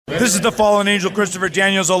This is the fallen angel Christopher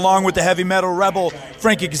Daniels, along with the heavy metal rebel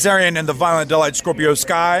Frankie Kazarian and the violent delight Scorpio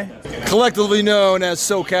Sky, collectively known as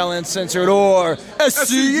SoCal Uncensored or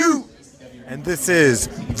SCU. And this is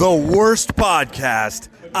the worst podcast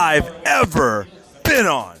I've ever been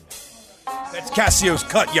on. That's Cassio's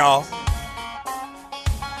cut, y'all.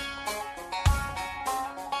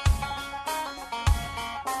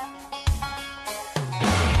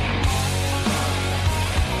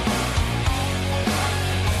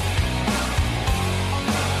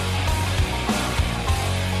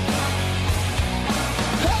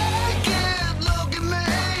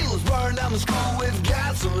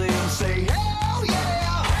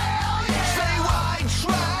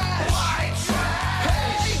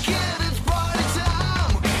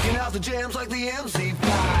 Jams like the MC5.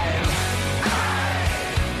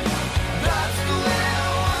 That's the way I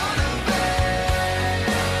wanna be.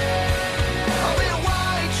 I'll be a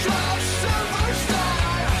white trash superstar.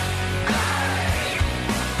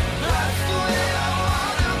 That's the way I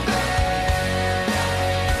wanna be.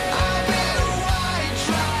 I'll be a white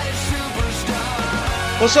trash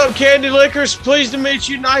superstar. What's up, Candy Lickers? Pleased to meet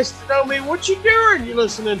you. Nice to know me. What you doing? You're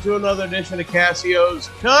listening to another edition of Cassio's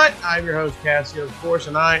Cut. I'm your host, Cassio, of course,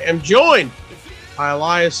 and I am joined by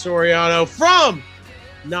Elias Soriano from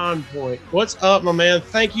NONPOINT. What's up, my man?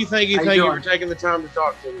 Thank you for taking the time to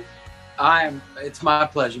talk to me. It's my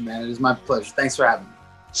pleasure, man. It is my pleasure. Thanks for having me.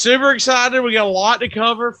 Super excited. We got a lot to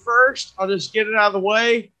cover. First, I'll just get it out of the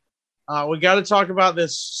way. We got to talk about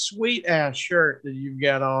this sweet-ass shirt that you've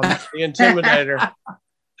got on, the Intimidator.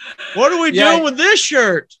 What are we doing with this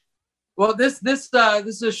shirt? Well, this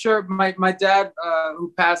is a shirt. My dad,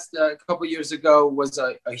 who passed a couple years ago, was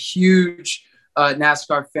a huge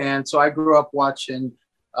NASCAR fan. So I grew up watching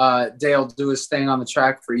Dale do his thing on the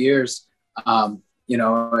track for years, and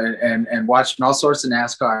watching all sorts of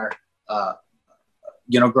NASCAR,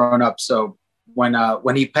 growing up. So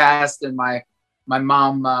when he passed and my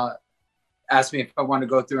mom asked me if I wanted to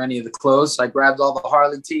go through any of the clothes, so I grabbed all the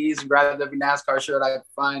Harley tees and grabbed every NASCAR shirt I could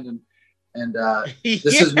find. And this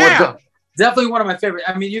is definitely one of my favorite.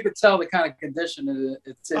 I mean, you could tell the kind of condition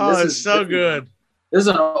it's in. It's so good. This is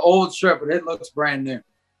an old shirt, but it looks brand new.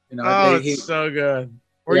 It's so good.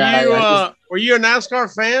 Were you a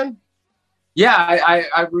NASCAR fan? Yeah,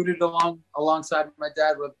 I rooted alongside my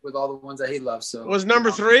dad with all the ones that he loves. So was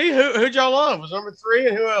number 3? Who'd y'all love? Was number 3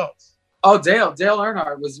 and who else? Oh, Dale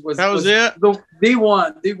Earnhart was it? The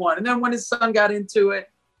one. And then when his son got into it,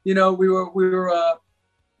 we were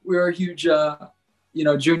a huge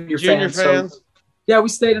junior fans. So, yeah, we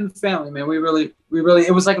stayed in the family, man. We really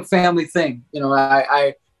it was like a family thing.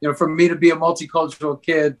 I for me to be a multicultural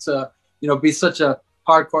kid to be such a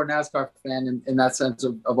hardcore NASCAR fan in that sense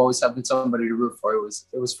of always having somebody to root for. It was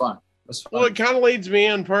fun. It was fun. Well, it kind of leads me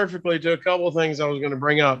in perfectly to a couple of things I was going to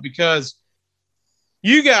bring up, because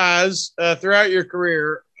you guys throughout your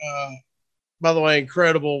career, by the way,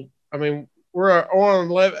 incredible. I mean, we're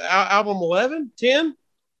on album 11, 10.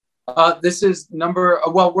 This is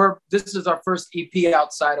this is our first EP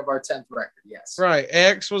outside of our 10th record. Yes. Right.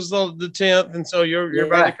 X was the 10th. And so you're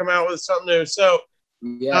about to come out with something new. So,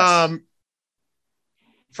 yes.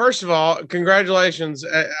 First of all, congratulations.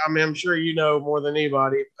 I mean, I'm sure you know more than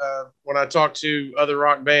anybody, when I talk to other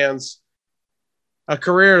rock bands, a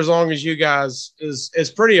career as long as you guys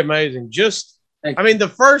is pretty amazing.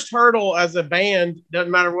 The first hurdle as a band, doesn't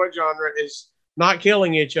matter what genre, is not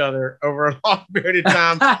killing each other over a long period of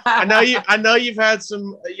time. I know you've had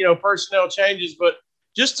some, personnel changes, but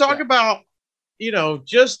just talk about,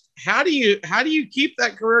 just how do you keep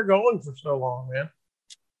that career going for so long, man?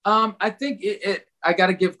 I think I got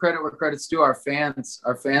to give credit where credit's due. Our fans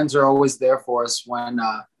are always there for us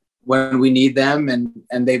when we need them,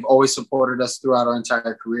 and they've always supported us throughout our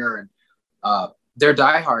entire career. And they're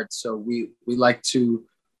diehards, so we like to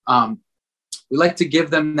give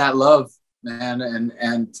them that love, man,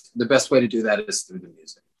 and the best way to do that is through the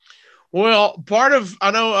music. Well,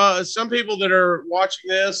 I know some people that are watching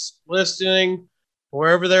this, listening,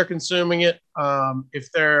 wherever they're consuming it,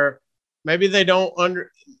 if they're maybe they don't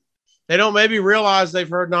maybe realize they've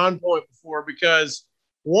heard NONPOINT before, because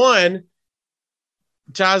one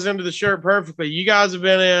ties into the shirt perfectly. You guys have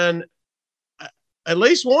been in at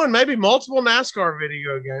least one, maybe multiple NASCAR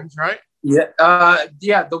video games, right? Yeah.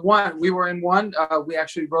 The one we were in one. We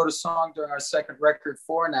actually wrote a song during our second record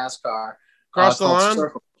for NASCAR. Cross the line?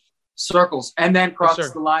 Circles. And then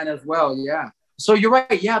Cross the Line as well. Yeah. So you're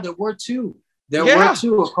right. Yeah, there were two. Were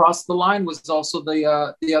two. Across the Line was also the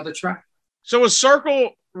other track. So was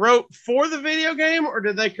Circle wrote for the video game, or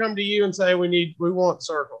did they come to you and say we want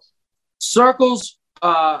Circles? Circles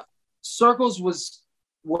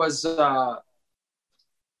was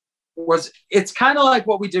it's kind of like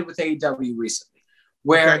what we did with AEW recently,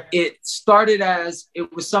 where it started as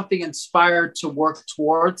it was something inspired to work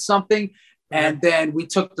towards something. And then we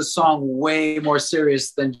took the song way more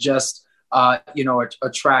serious than just, a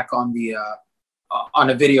track on the on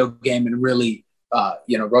a video game, and really,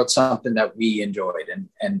 wrote something that we enjoyed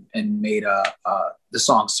and made the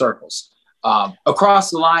song Circles.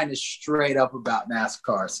 Across the Line is straight up about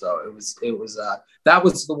NASCAR. So it was that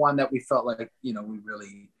was the one that we felt like,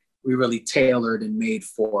 we really tailored and made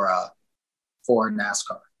for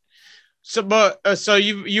NASCAR. So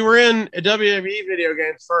you were in a WWE video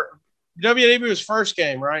game for WWE's first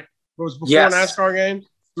game, right? It was before NASCAR game.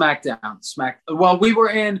 SmackDown. Well, we were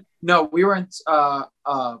in the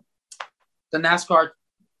NASCAR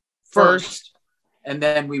first, and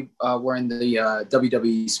then we were in the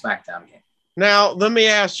WWE SmackDown game. Now, let me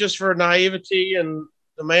ask, just for naivety and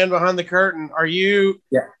the man behind the curtain, are you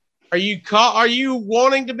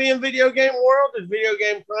wanting to be in video game world? Did video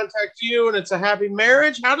game contact you and it's a happy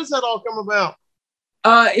marriage? How does that all come about?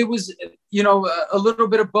 It was, a little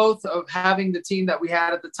bit of both, of having the team that we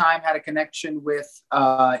had at the time had a connection with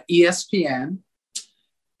ESPN.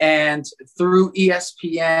 And through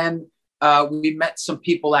ESPN, we met some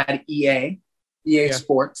people at EA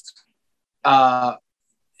Sports.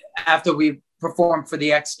 After we performed for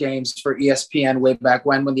the X Games for ESPN way back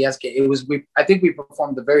when the X Games, I think we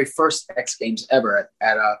performed the very first X Games ever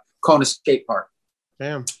at Kona Skate Park.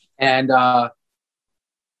 Damn. And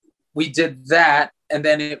we did that. And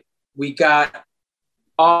then we got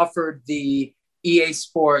offered the EA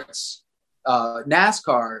Sports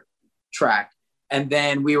NASCAR track. And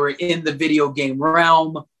then we were in the video game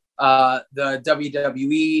realm. The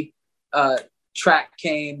WWE track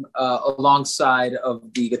came alongside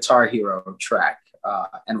of the Guitar Hero track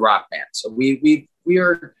and Rock Band. So we're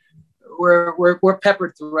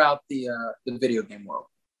peppered throughout the video game world.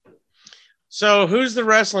 So who's the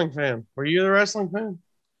wrestling fan? Were you the wrestling fan?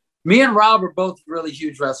 Me and Rob are both really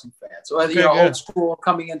huge wrestling fans. So, old school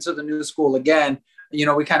coming into the new school again, we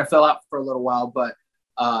kind of fell out for a little while, but,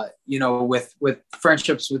 with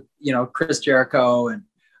friendships with, Chris Jericho and,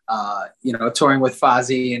 touring with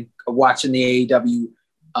Fozzy and watching the AEW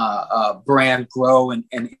brand grow and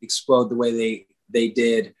explode the way they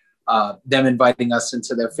did, them inviting us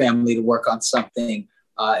into their family to work on something,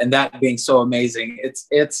 and that being so amazing.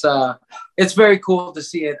 It's very cool to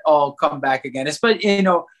see it all come back again. Especially,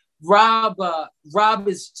 Rob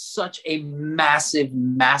is such a massive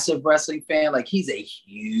wrestling fan. Like, he's a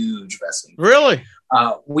huge wrestling fan. Really?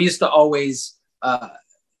 We used to always,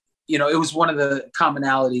 it was one of the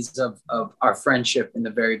commonalities of our friendship in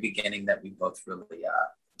the very beginning that we both really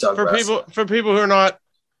dug wrestling. For people who are not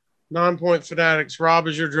non-point fanatics, Rob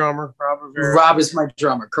is your drummer. Rob is my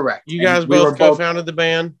drummer, correct. You guys both co-founded the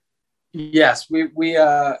band? Yes. We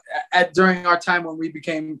during our time when we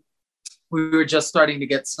were just starting to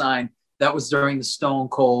get signed, that was during the Stone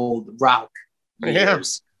Cold Rock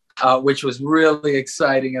years, which was really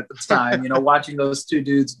exciting at the time. Watching those two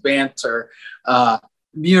dudes banter, that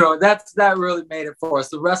really made it for us.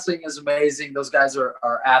 The wrestling is amazing. Those guys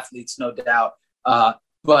are athletes, no doubt.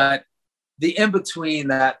 But the in-between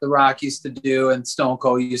that The Rock used to do and Stone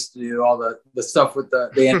Cold used to do, all the stuff with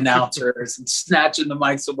the announcers and snatching the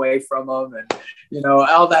mics away from them and,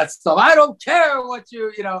 all that stuff. I don't care what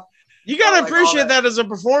you got to appreciate that as a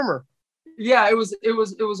performer. Yeah, it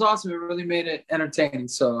was awesome. It really made it entertaining.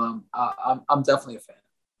 So I'm definitely a fan.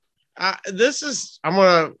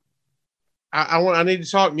 I need to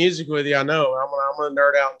talk music with you. I know I'm gonna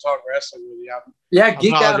nerd out and talk wrestling with you. I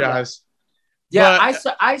geek apologize. Out. Yeah,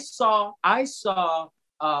 but I saw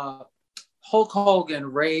Hulk Hogan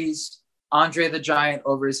raise Andre the Giant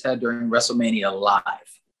over his head during WrestleMania live.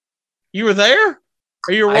 You were there?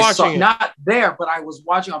 Or you were watching it? Not there, but I was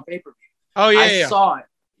watching on pay-per-view. Oh, yeah. I saw it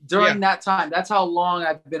during that time. That's how long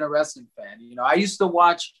I've been a wrestling fan. I used to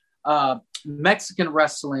watch Mexican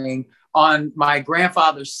wrestling on my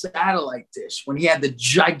grandfather's satellite dish when he had the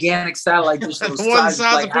gigantic satellite dish that was one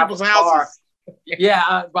size of people's houses.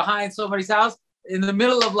 Yeah, behind somebody's house in the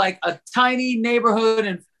middle of like a tiny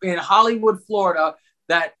neighborhood in Hollywood, Florida,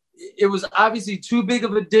 that it was obviously too big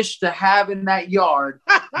of a dish to have in that yard.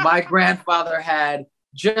 My grandfather had,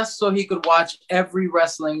 just so he could watch every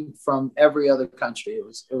wrestling from every other country. It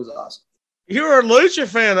was awesome. You were a Lucha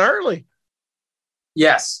fan early.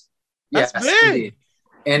 Yes. That's big.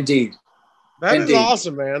 Indeed. That is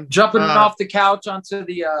awesome, man. Jumping off the couch onto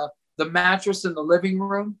the mattress in the living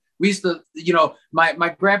room. We used to,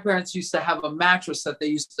 my grandparents used to have a mattress that they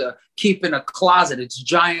used to keep in a closet. It's a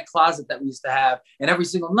giant closet that we used to have. And every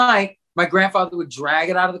single night my grandfather would drag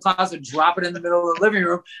it out of the closet, drop it in the middle of the living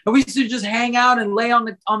room, and we used to just hang out and lay on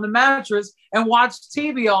the mattress and watch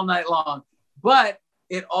TV all night long. But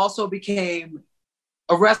it also became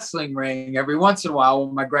a wrestling ring every once in a while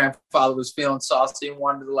when my grandfather was feeling saucy and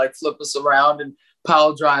wanted to like flip us around and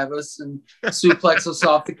pile drive us and suplex us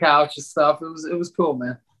off the couch and stuff. It was cool,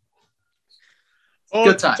 man. Well,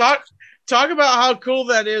 good time. Talk about how cool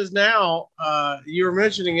that is now. You were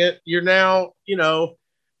mentioning it. You're now,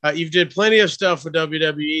 you've did plenty of stuff with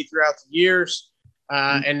WWE throughout the years,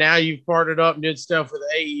 and now you've partnered up and did stuff with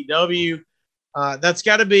AEW. That's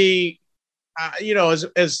got to be,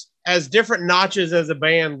 as different notches as a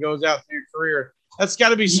band goes out through your career. That's got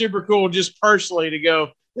to be super cool, just personally, to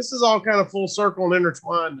go. This is all kind of full circle and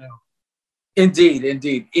intertwined now. Indeed.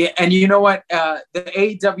 And you know what? The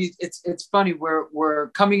AEW, it's funny. We're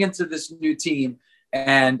coming into this new team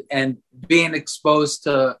and being exposed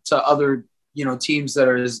to other, teams that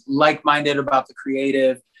are as like-minded about the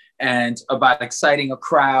creative and about exciting a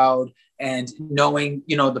crowd and knowing,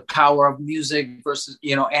 the power of music versus,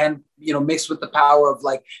 and, mixed with the power of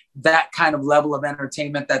like that kind of level of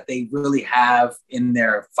entertainment that they really have in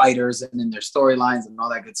their fighters and in their storylines and all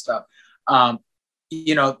that good stuff.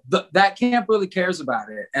 That camp really cares about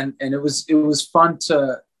it. And it was fun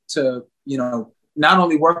to not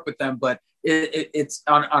only work with them, but it's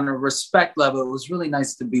on a respect level. It was really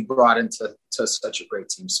nice to be brought into such a great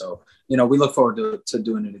team. So, we look forward to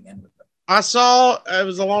doing it again with them. I saw, it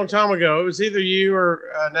was a long time ago. It was either you or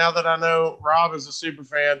now that I know Rob is a super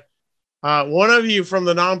fan. One of you from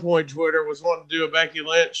the NONPOINT Twitter was wanting to do a Becky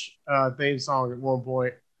Lynch theme song at one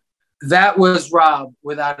point. That was Rob,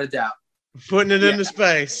 without a doubt. Putting it into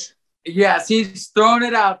space. Yes, he's throwing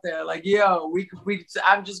it out there. Like, yo,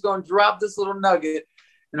 I'm just going to drop this little nugget,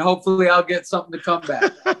 and hopefully I'll get something to come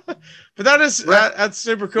back. But that's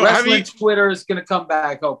super cool. Wrestling Twitter is going to come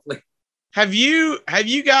back, hopefully. Have you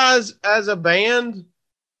guys as a band?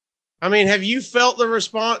 I mean, have you felt the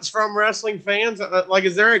response from wrestling fans? Like,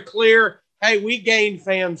 is there a clear, hey, we gained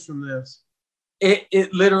fans from this?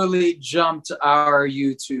 It literally jumped our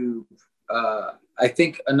YouTube. I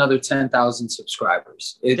think another 10,000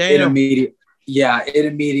 subscribers. It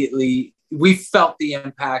immediately, we felt the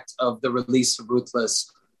impact of the release of Ruthless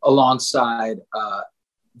alongside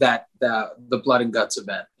the Blood and Guts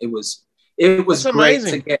event. It was great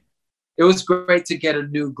to get. It was great to get a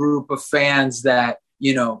new group of fans that,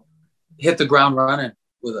 hit the ground running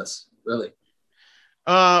with us, really.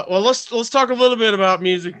 Well, let's talk a little bit about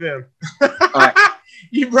music then. All right.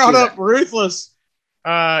 You brought up Ruthless.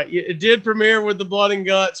 It did premiere with the Blood and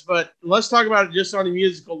Guts, but let's talk about it just on a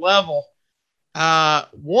musical level.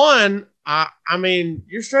 One, I mean,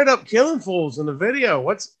 you're straight up killing fools in the video.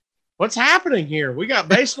 What's happening here? We got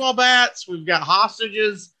baseball bats. We've got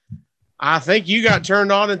hostages. I think you got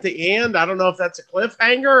turned on at the end. I don't know if that's a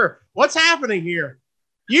cliffhanger. What's happening here?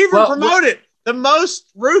 You even promoted the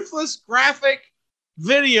most ruthless graphic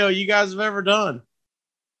video you guys have ever done.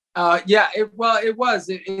 It was.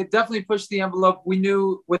 It definitely pushed the envelope. We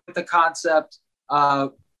knew with the concept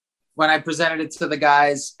when I presented it to the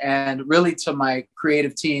guys and really to my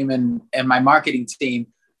creative team and my marketing team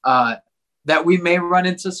that we may run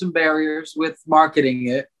into some barriers with marketing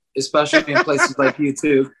it, especially in places like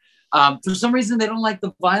YouTube. For some reason, they don't like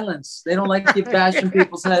the violence. They don't like you bashing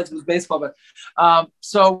people's heads with baseball. But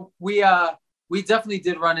so we definitely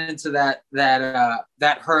did run into that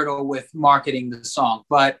hurdle with marketing the song.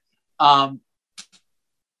 But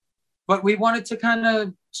we wanted to kind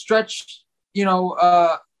of stretch,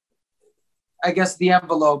 I guess the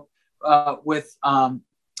envelope with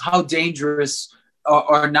how dangerous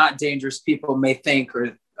or not dangerous people may think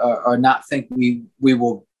or not think we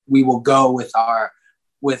will go with our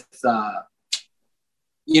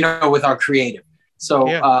creative. So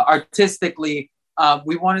artistically,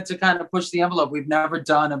 we wanted to kind of push the envelope. We've never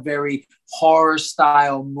done a very horror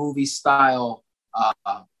style, movie style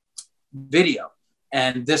video.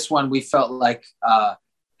 And this one we felt like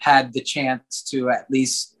had the chance to at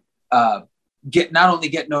least not only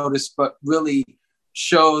get noticed, but really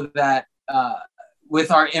show that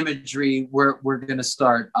with our imagery, we're going to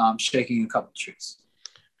start shaking a couple trees.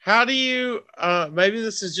 How do you, maybe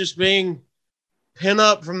this is just being pin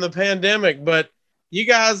up from the pandemic, but you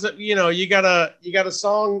guys, you got a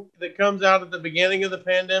song that comes out at the beginning of the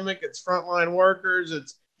pandemic. It's Frontline Workers.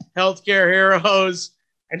 It's Healthcare Heroes.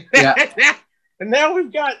 And, and now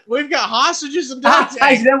we've got hostages and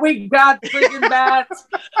then we got freaking bats.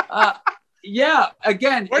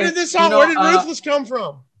 Again. Where did this song, where did Ruthless come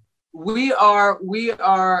from? We're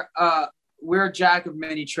a jack of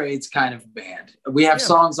many trades kind of band. We have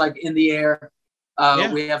songs like In the Air.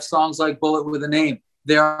 We have songs like Bullet with a Name.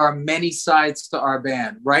 there are many sides to our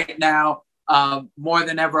band right now, more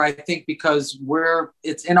than ever, I think, because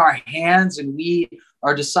it's in our hands and we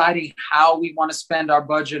are deciding how we want to spend our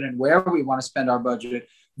budget and where we want to spend our budget.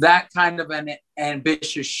 That kind of an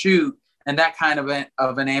ambitious shoot and that kind of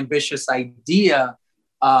an ambitious idea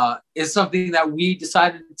is something that we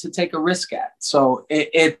decided to take a risk at. So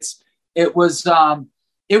it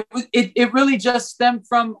really just stemmed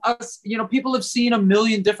from us. You know, people have seen a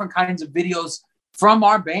million different kinds of videos from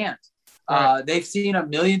our band. Right. They've seen a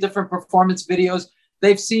million different performance videos.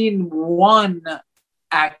 They've seen one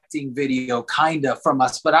acting video kind of from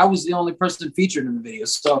us, but I was the only person featured in the video.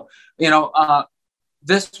 So, you know,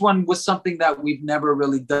 this one was something that we've never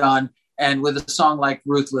really done. And with a song like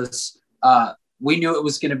Ruthless, we knew it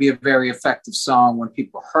was going to be a very effective song when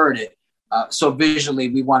people heard it. So visually,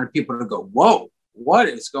 we wanted people to go, whoa, what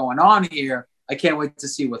is going on here? I can't wait to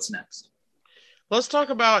see what's next. Let's talk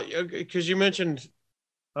about, because you mentioned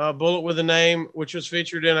Bullet with a Name, which was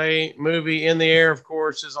featured in a movie. In the Air, of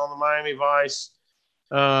course, is on the Miami Vice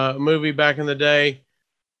movie back in the day.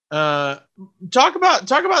 Talk about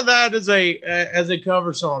that as a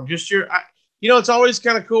cover song. Just it's always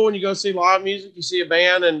kind of cool when you go see live music. You see a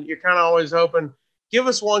band, and you're kind of always hoping, give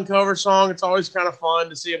us one cover song. It's always kind of fun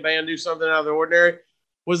to see a band do something out of the ordinary.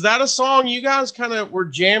 Was that a song you guys kind of were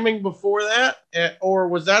jamming before that, or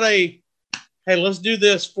was that hey, let's do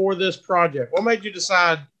this for this project? What made you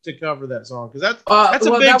decide to cover that song? Because that's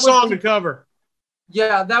a big song to cover.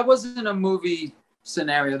 Yeah, that wasn't a movie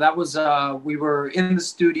scenario. That was we were in the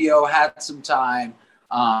studio, had some time,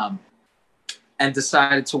 and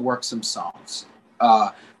decided to work some songs.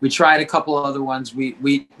 We tried a couple other ones.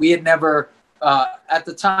 We had never at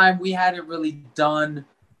the time we hadn't really done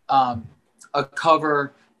a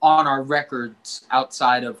cover on our records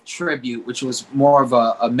outside of Tribute, which was more of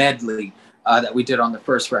a medley that we did on the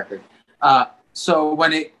first record. So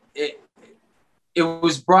when it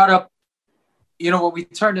was brought up, when we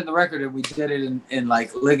turned in the record and we did it in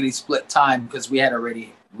like lickety split time because we had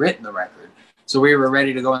already written the record. So we were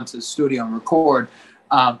ready to go into the studio and record.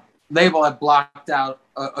 Label had blocked out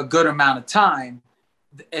a good amount of time.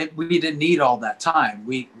 We didn't need all that time.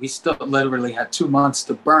 We still literally had 2 months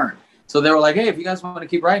to burn. So they were like, hey, if you guys want to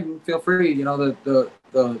keep writing, feel free.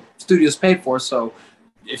 The studio's paid for. So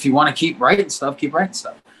if you want to keep writing stuff, keep writing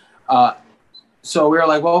stuff. So we were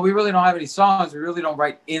like, well, we really don't have any songs. We really don't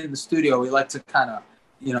write in the studio. We like to kind of,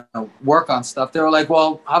 work on stuff. They were like,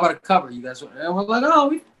 well, how about a cover? You guys, and we're like, oh,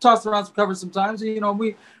 we tossed around some covers sometimes.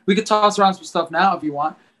 We could toss around some stuff now if you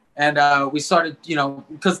want. And we started,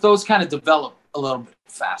 because those kind of develop a little bit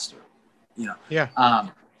faster, Yeah.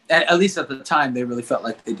 At least at the time, they really felt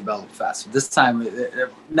like they developed faster. This time,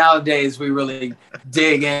 nowadays, we really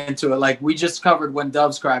dig into it. Like, we just covered When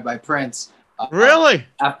Doves Cry by Prince. Really?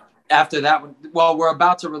 After that one, well, we're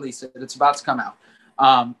about to release it. It's about to come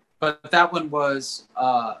out. But that one was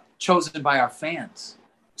chosen by our fans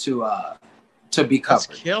to be covered.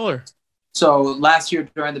 That's killer. So last year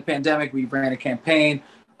during the pandemic, we ran a campaign,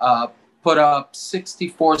 put up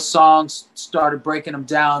 64 songs, started breaking them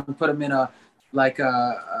down, and put them in a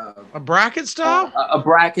bracket style? A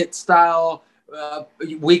bracket style,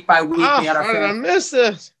 week by week. Oh, we had our how did I miss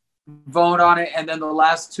this? Vote on it, and then the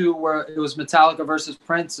last two it was Metallica versus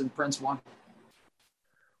Prince, and Prince won.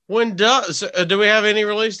 Do we have any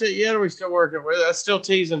release date yet, or are we still working with it? That's still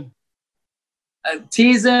teasing.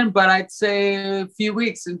 Teasing, but I'd say a few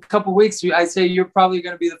weeks, in a couple weeks, I'd say you're probably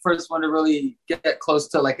going to be the first one to really get close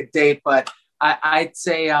to like a date, but I'd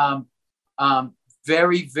say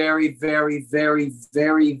very, very, very, very,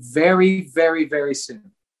 very, very, very, very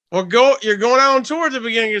soon. Well, you're going out on tour at the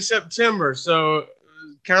beginning of September, so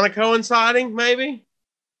kind of coinciding, maybe?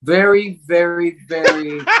 Very, very,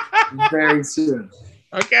 very, very soon.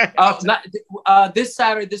 Okay. This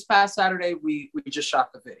past Saturday, we just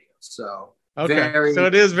shot the video, so okay. So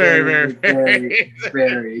it is very, very, very,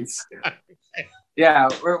 very soon. Yeah,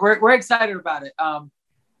 we're excited about it.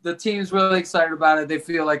 The team's really excited about it. They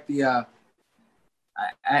feel like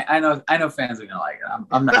I know fans are gonna like it.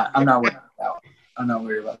 I'm not worried about that one. I'm not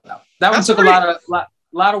worried about that one. That one took a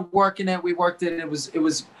lot of work in it. We worked it. It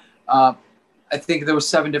was I think there were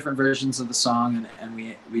 7 different versions of the song, and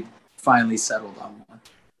we finally settled on one.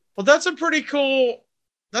 Well, that's a pretty cool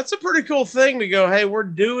thing to go, hey, we're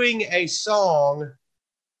doing a song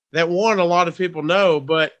that a lot of people know,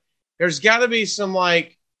 but there's got to be some I'll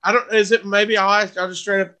just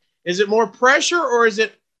straight up, is it more pressure, or is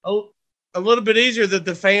it a little bit easier that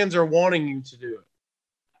the fans are wanting you to do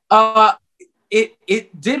it?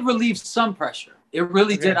 It did relieve some pressure. It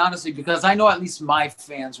really did, honestly, because I know at least my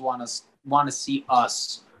fans want to see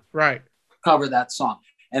us right cover that song.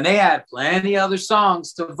 and they had plenty other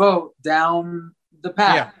songs to vote down the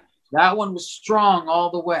path. Yeah. That one was strong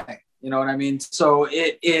all the way. You know what I mean? So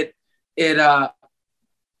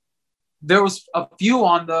there was a few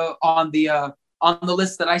on the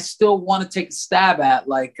list that I still want to take a stab at,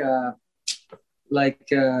 like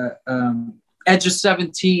Edge of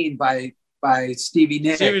 17 by Stevie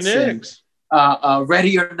Nicks. And,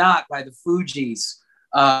 Ready or Not by the Fugees.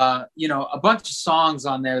 A bunch of songs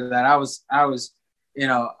on there that I was,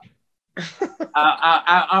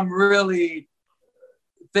 I'm really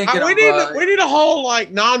thinking. We need a whole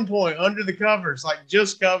like non-point under the covers, like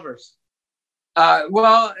just covers.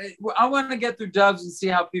 Well, I want to get through dubs and see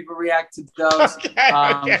how people react to dubs.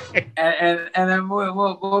 Okay. And then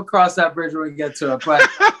we'll cross that bridge when we get to it. But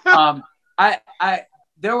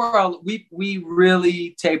we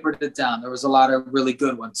really tapered it down. There was a lot of really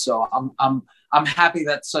good ones. So I'm happy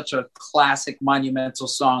that such a classic, monumental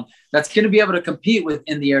song that's going to be able to compete with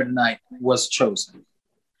In the Air Tonight was chosen.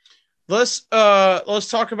 Let's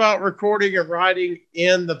talk about recording and writing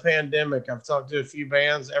in the pandemic. I've talked to a few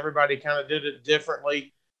bands. Everybody kind of did it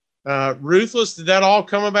differently. Ruthless, did that all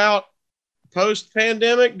come about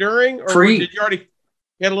post-pandemic, during, or did you already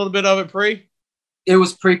get a little bit of it pre? It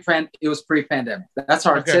was pre-pandemic. That's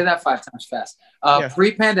hard. Okay. Say that 5 times fast.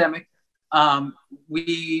 Pre-pandemic,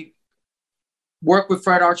 we worked with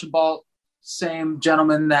Fred Archibald, same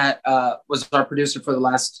gentleman that was our producer for the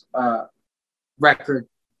last record.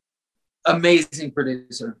 Amazing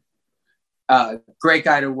producer, great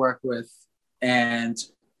guy to work with, and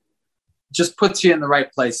just puts you in the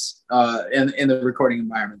right place in the recording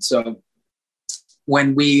environment. So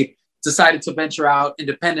when we decided to venture out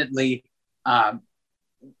independently,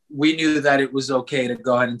 we knew that it was okay to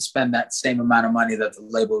go ahead and spend that same amount of money that the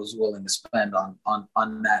label was willing to spend on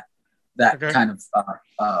that okay. kind of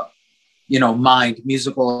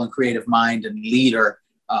musical and creative mind and leader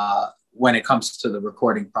when it comes to the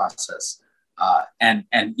recording process, and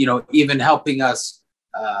even helping us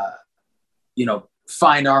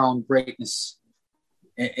find our own greatness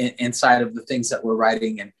inside of the things that we're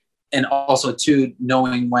writing, and also too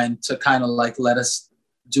knowing when to kind of like let us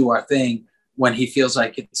do our thing when he feels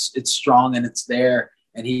like it's strong and it's there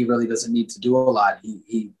and he really doesn't need to do a lot.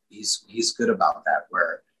 He's good about that,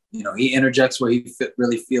 where he interjects where he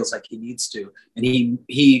really feels like he needs to, and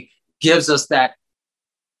he gives us that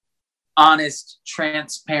honest,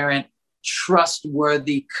 transparent,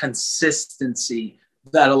 trustworthy consistency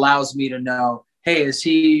that allows me to know, hey, is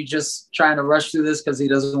he just trying to rush through this because he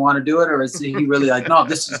doesn't want to do it? Or is he really like, no,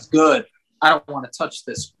 this is good, I don't want to touch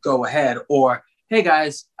this, go ahead. Or, hey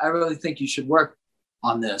guys, I really think you should work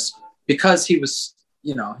on this, because he was,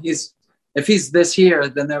 if he's this here,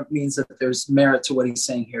 then that means that there's merit to what he's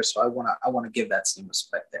saying here. So I want to give that same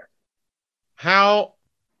respect there. How,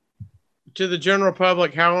 to the general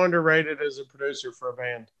public, how underrated is a producer for a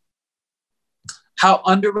band? How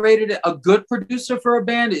underrated a good producer for a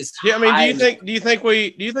band is? Yeah, I mean, do you think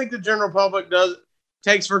the general public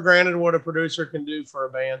takes for granted what a producer can do for a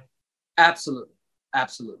band? Absolutely.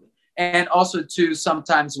 And also too,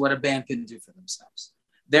 sometimes what a band can do for themselves.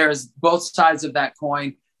 There's both sides of that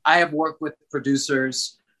coin. I have worked with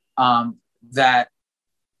producers that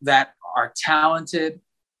are talented,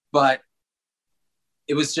 but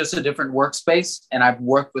it was just a different workspace. And I've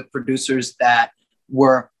worked with producers that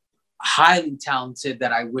were highly talented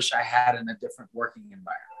that I wish I had in a different working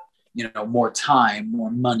environment. More time, more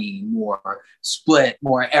money, more split,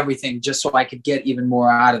 more everything, just so I could get even more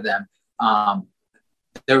out of them. I've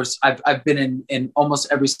been in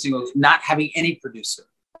almost every single, not having any producer,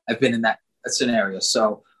 I've been in that scenario.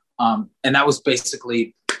 So, and that was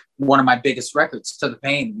basically one of my biggest records, To the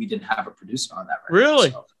Pain. We didn't have a producer on that record. Really?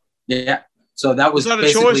 So, yeah. So that was that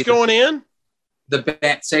a choice going in? The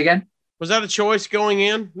band, say again? Was that a choice going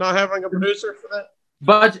in, not having a producer for that?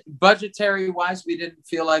 Budgetary wise, we didn't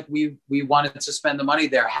feel like we wanted to spend the money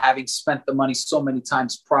there, having spent the money so many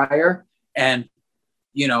times prior, and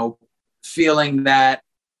feeling that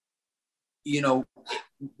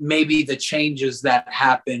maybe the changes that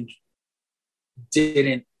happened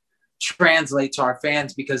didn't translate to our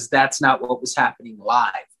fans, because that's not what was happening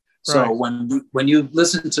live. Right. So when you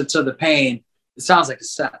listen to the Pain, it sounds like a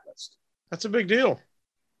set list. That's a big deal.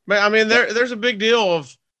 I mean, there's a big deal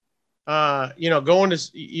of, going to,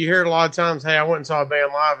 you hear it a lot of times, hey, I went and saw a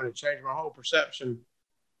band live and it changed my whole perception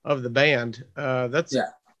of the band.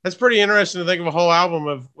 That's pretty interesting to think of a whole album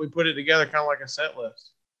of, we put it together kind of like a set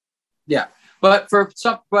list. Yeah. But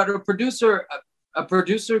a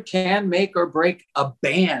producer can make or break a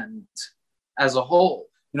band as a whole.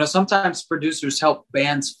 Sometimes producers help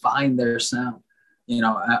bands find their sound.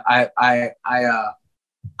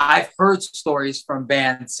 I've heard stories from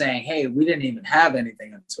bands saying, hey, we didn't even have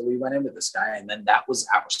anything until we went in with this guy. And then that was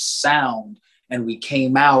our sound. And we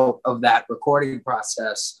came out of that recording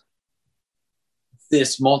process,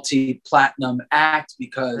 this multi-platinum act,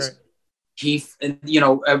 because he,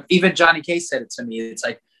 even Johnny K said it to me. It's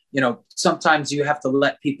like, sometimes you have to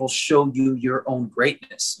let people show you your own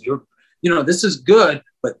greatness. This is good,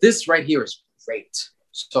 but this right here is great.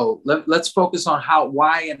 So let's focus on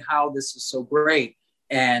why and how this is so great.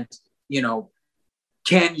 And,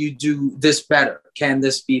 can you do this better? Can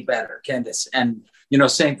this be better? Can this? And,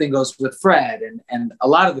 same thing goes with Fred and a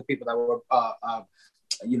lot of the people that were,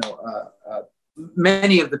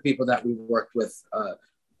 many of the people that we worked with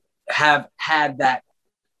have had that,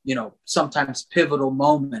 sometimes pivotal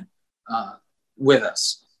moment with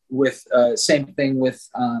us. With same thing with,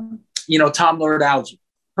 Tom Lord Alge,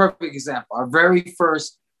 perfect example. Our very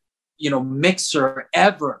first, mixer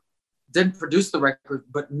ever, didn't produce the record,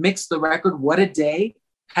 but mixed the record. What a Day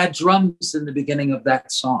had drums in the beginning of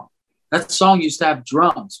that song. That song used to have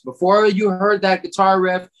drums. Before you heard that guitar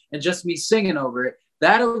riff and just me singing over it,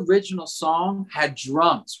 that original song had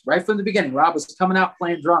drums right from the beginning. Rob was coming out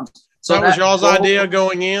playing drums. So that was y'all's idea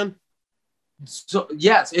going in? So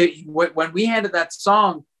yes, when we handed that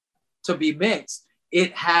song to be mixed,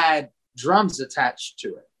 it had drums attached to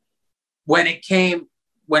it.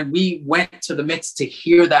 When we went to the mix to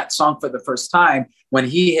hear that song for the first time, when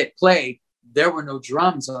he hit play, there were no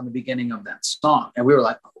drums on the beginning of that song. And we were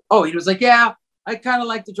like, oh, he was like, yeah, I kind of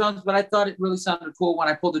like the drums, but I thought it really sounded cool when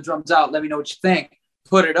I pulled the drums out. Let me know what you think.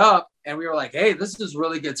 Put it up. And we were like, hey, this is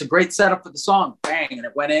really good. It's a great setup for the song. Bang. And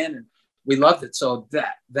it went in and we loved it. So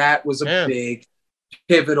that was a big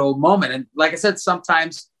pivotal moment. And like I said,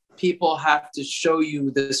 sometimes people have to show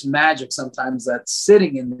you this magic sometimes that's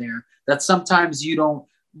sitting in there that sometimes you don't,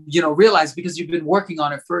 realize because you've been working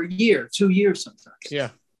on it for a year, 2 years sometimes. Yeah.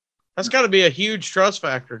 That's got to be a huge trust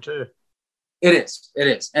factor too. It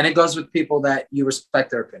is. And it goes with people that you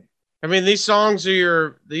respect their opinion. I mean, these songs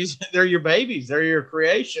are they're your babies. They're your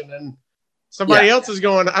creation. And somebody else is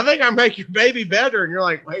going, I think I make your baby better. And you're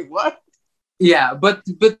like, wait, what? Yeah, but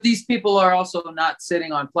these people are also not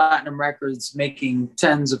sitting on platinum records, making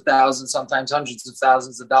tens of thousands, sometimes hundreds of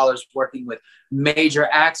thousands of dollars, working with major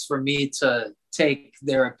acts for me to take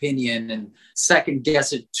their opinion and second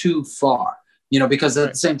guess it too far. Because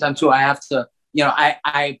at the same time too, I have to,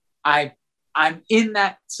 I'm in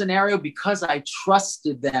that scenario because I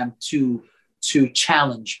trusted them to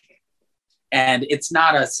challenge me. And it's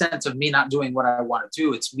not a sense of me not doing what I want to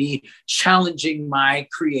do. It's me challenging my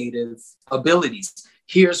creative abilities.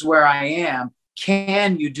 Here's where I am.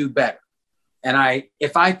 Can you do better? And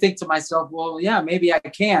if I think to myself, well, yeah, maybe I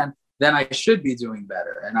can, then I should be doing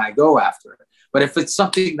better. And I go after it. But if it's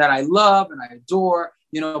something that I love and I adore,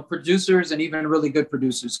 producers and even really good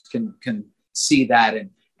producers can see that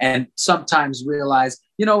and sometimes realize,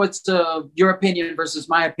 it's your opinion versus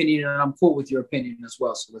my opinion, and I'm cool with your opinion as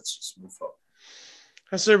well. So let's just move forward.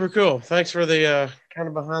 That's super cool. Thanks for the kind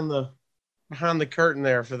of behind the curtain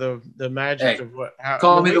there for the magic of what.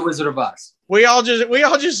 Call me the Wizard of Oz. We all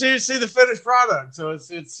just see the finished product. So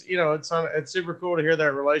it's super cool to hear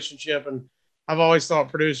that relationship. And I've always thought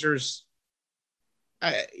producers,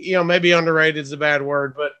 maybe underrated is a bad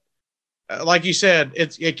word, but like you said,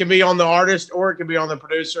 it can be on the artist or it can be on the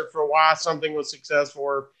producer for why something was successful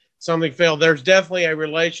or something failed. There's definitely a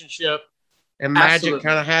relationship and magic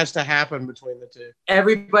kind of has to happen between the two.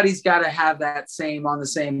 Everybody's got to have that on the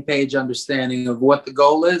same page understanding of what the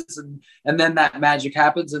goal is. And then that magic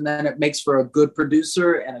happens and then it makes for a good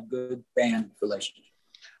producer and a good band relationship.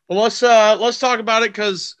 Well, let's talk about it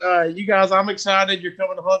because you guys, I'm excited. You're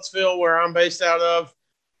coming to Huntsville where I'm based out of.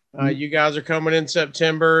 You guys are coming in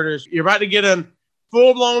September. You're about to get a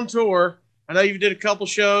full-blown tour. I know you did a couple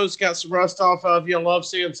shows, got some rust off of you. I love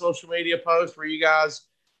seeing social media posts where you guys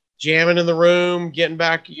jamming in the room, getting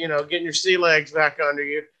back, getting your sea legs back under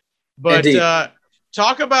you. But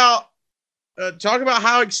talk about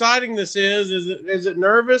how exciting this is. Is it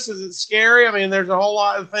nervous? Is it scary? I mean, there's a whole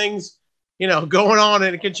lot of things, going on,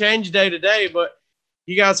 and it can change day to day. But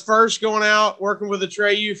you guys first going out, working with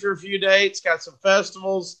Atreyu for a few dates, got some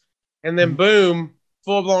festivals, and then boom,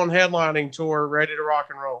 full-blown headlining tour, ready to rock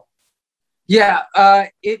and roll. Yeah,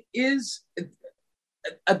 it is.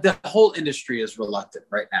 The whole industry is reluctant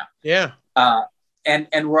right now. Yeah.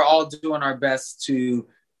 And we're all doing our best to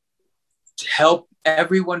help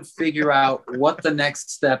everyone figure out what the next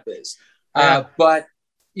step is. Yeah. But,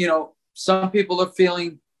 some people are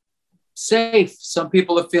feeling safe. Some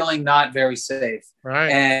people are feeling not very safe. Right.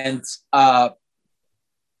 And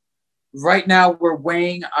right now we're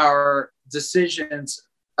weighing our decisions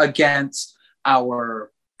against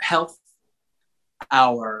our health,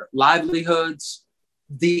 our livelihoods,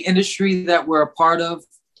 the industry that we're a part of.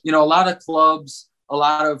 You know, a lot of clubs, a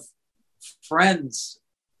lot of friends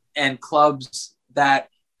and clubs that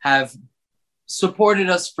have supported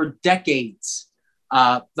us for decades.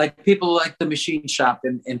 Like people like the Machine Shop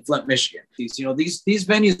in Flint, Michigan. These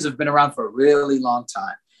venues have been around for a really long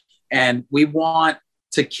time. And we want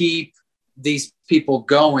to keep these people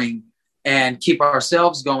going and keep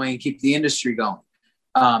ourselves going, keep the industry going.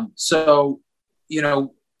 So, you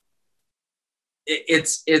know,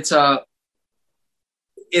 it's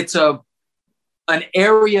an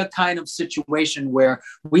area kind of situation where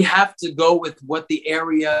we have to go with what the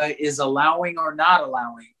area is allowing or not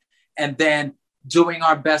allowing, and then doing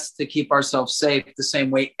our best to keep ourselves safe the same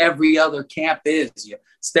way every other camp is. You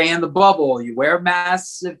stay in the bubble, you wear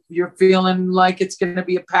masks if you're feeling like it's going to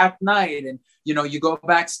be a packed night, and you know, you go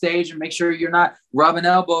backstage and make sure you're not rubbing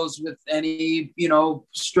elbows with any, you know,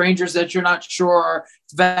 strangers that you're not sure are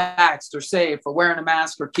vaxxed or safe, or wearing a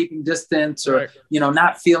mask or keeping distance, or, you know,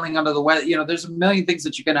 not feeling under the weather. You know, there's a million things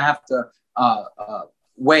that you're going to have to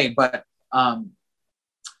weigh. But,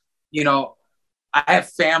 you know, I have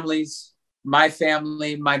families, my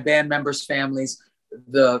family, my band members' families,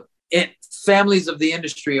 families of the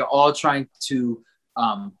industry are all trying to,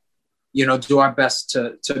 you know, do our best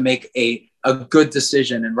to make a good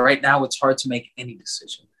decision. And right now it's hard to make any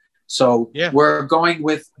decision. So we're going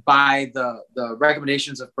by the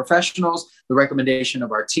recommendations of professionals, the recommendation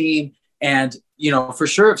of our team. And, you know, for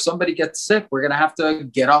sure, if somebody gets sick, we're going to have to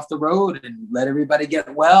get off the road and let everybody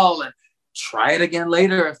get well and try it again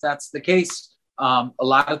later if that's the case. A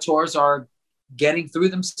lot of tours are getting through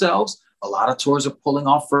themselves. A lot of tours are pulling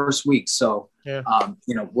off first week. So, you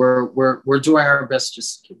know, we're doing our best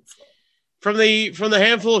just to keep it flowing. From the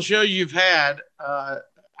handful of shows you've had,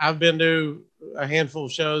 I've been to a handful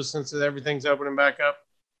of shows since everything's opening back up.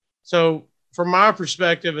 So from my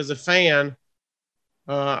perspective as a fan,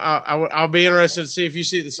 I'll be interested to see if you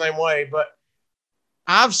see it the same way. But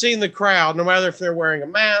I've seen the crowd, no matter if they're wearing a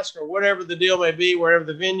mask or whatever the deal may be, wherever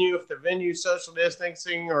the venue, if the venue's social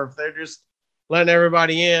distancing or if they're just letting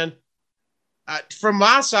everybody in. From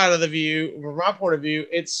my side of the view, from my point of view,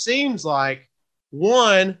 it seems like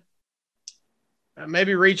one –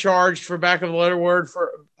 maybe recharged, for lack of a better word,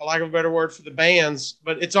 for the bands,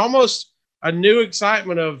 but it's almost a new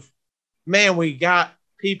excitement of, man, we got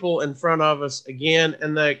people in front of us again,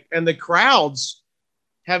 and the crowds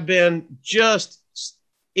have been just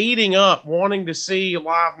eating up, wanting to see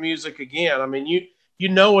live music again. I mean, you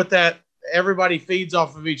know what that everybody feeds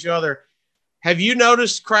off of each other. Have you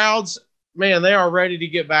noticed crowds? Man, they are ready to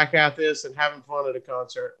get back at this and having fun at a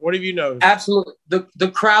concert. What have you noticed? Absolutely.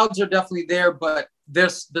 The crowds are definitely there, but the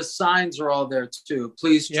signs are all there too.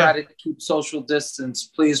 Please try to keep social distance.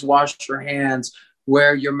 Please wash your hands,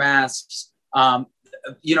 wear your masks.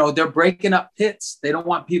 You know, they're breaking up pits. They don't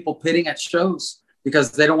want people pitting at shows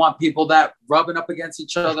because they don't want people that rubbing up against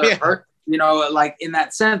each other hurt, you know, like in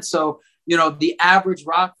that sense. So, you know, the average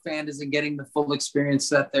rock fan isn't getting the full experience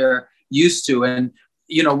that they're used to. And,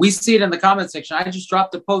 you know, we see it in the comment section. I just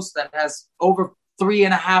dropped a post that has over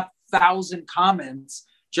 3,500 comments,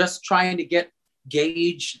 just trying to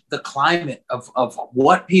gauge the climate of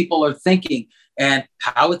what people are thinking and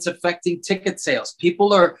how it's affecting ticket sales.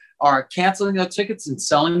 People are canceling their tickets and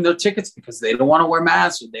selling their tickets because they don't want to wear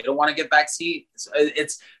masks or they don't want to get vaccines.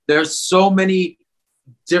 There's so many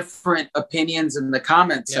different opinions in the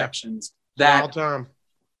comment sections that,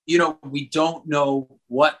 you know, we don't know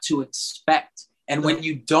what to expect. And when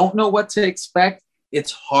you don't know what to expect,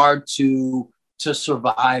 it's hard to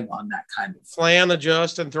survive on that kind of plan,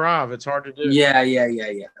 adjust, and thrive. It's hard to do. Yeah.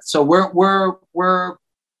 So we're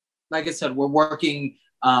like I said, we're working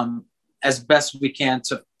as best we can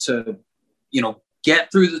to you know,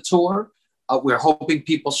 get through the tour. We're hoping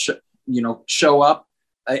people show up.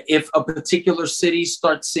 If a particular city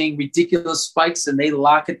starts seeing ridiculous spikes and they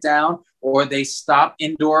lock it down or they stop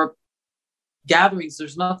indoor gatherings,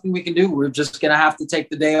 there's nothing we can do. We're just going to have to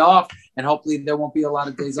take the day off, and hopefully there won't be a lot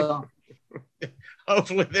of days off.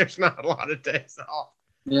 Hopefully there's not a lot of days off.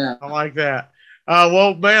 Yeah. I like that.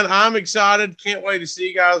 Well, man, I'm excited. Can't wait to see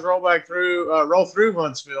you guys roll through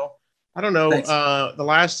Huntsville. I don't know the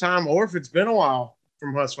last time or if it's been a while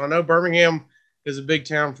from Huntsville. I know Birmingham is a big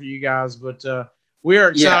town for you guys, but we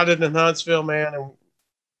are excited in Huntsville, man. And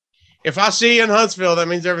if I see you in Huntsville, that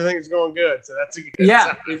means everything is going good. So that's a good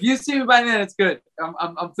sign. If you see me by then, it's good.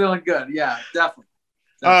 I'm feeling good. Yeah, definitely.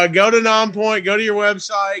 Go to NONPOINT, go to your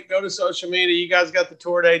website, go to social media. You guys got the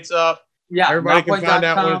tour dates up. Yeah. Everybody can find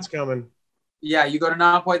out when it's coming. Yeah, you go to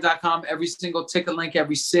nonpoint.com, every single ticket link,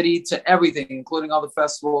 every city, to everything, including all the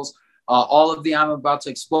festivals. All of the I'm About to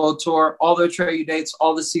Explode tour, all their Atreyu dates,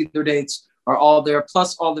 all the Seether dates are all there,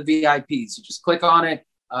 plus all the VIPs. You just click on it.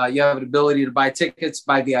 You have an ability to buy tickets,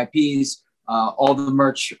 buy VIPs. All the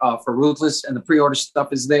merch for Ruthless and the pre-order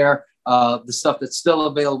stuff is there. The stuff that's still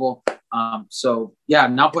available. So, yeah,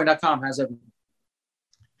 nonpoint.com has everything.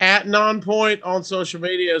 At NonPoint on social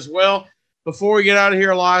media as well. Before we get out of here,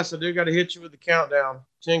 Elias, I do got to hit you with the countdown.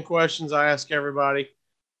 10 questions I ask everybody.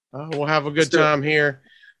 We'll have a good time here.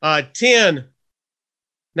 10.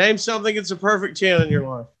 Name something that's a perfect 10 in your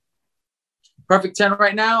life. Perfect 10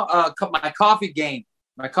 right now? My coffee game.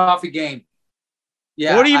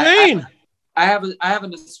 Yeah. What do you mean? I have an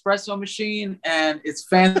espresso machine, and it's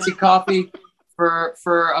fancy coffee for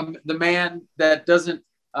the man that doesn't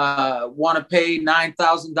want to pay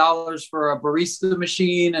 $9,000 for a barista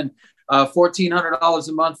machine and $1,400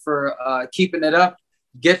 a month for keeping it up.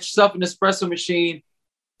 Get yourself an espresso machine,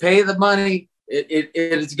 pay the money.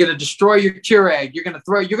 It's going to destroy your Keurig. You're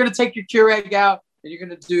going to take your Keurig out, and you're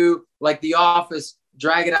going to do like The Office,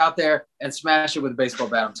 drag it out there and smash it with a baseball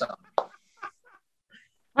bat. I'm telling you.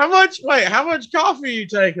 How much coffee are you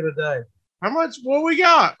taking a day? What we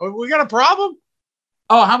got? We got a problem?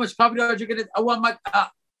 Oh, how much coffee are you going to?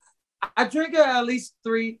 I drink at least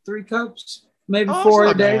three cups, maybe 4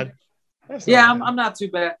 a day. I'm not too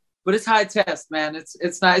bad, but it's high test, man.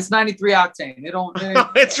 It's 93 octane.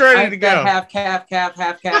 It's ready to go. Half calf.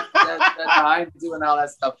 I ain't doing all that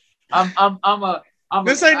stuff.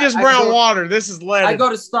 This ain't just brown water. This is lead. I go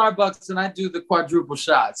to Starbucks and I do the quadruple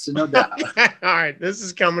shots. So no doubt. All right, this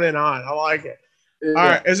is coming in hot. I like it. Yeah. All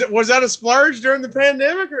right, was that a splurge during the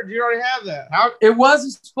pandemic, or do you already have that? It was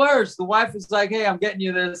a splurge. The wife was like, "Hey, I'm getting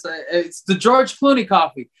you this. It's the George Clooney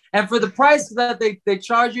coffee, and for the price that they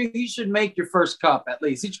charge you, he should make your first cup at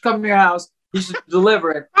least. He should come to your house. He should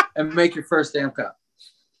deliver it and make your first damn cup."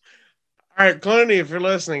 All right, Clooney, if you're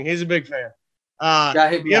listening, he's a big fan.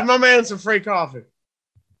 Give my man some free coffee.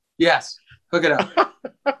 Yes, hook it up.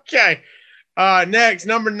 Okay. Next,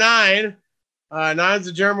 number 9. 9's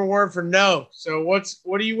a German word for no. So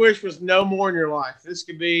what do you wish was no more in your life? This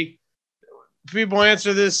could be, people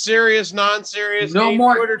answer this serious, non-serious, no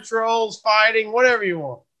more Twitter trolls, fighting, whatever you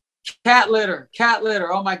want. Cat litter.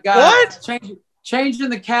 Oh my God. What? Changing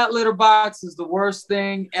the cat litter box is the worst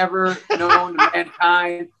thing ever known to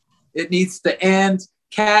mankind. It needs to end.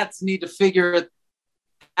 Cats need to figure it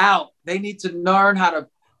out. They need to learn how to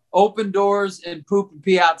open doors and poop and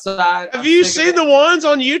pee outside. Have you seen the ones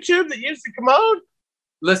on YouTube that use the commode?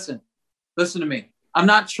 Listen to me. I'm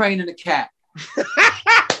not training a cat.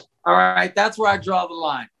 All right, that's where I draw the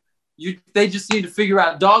line. They just need to figure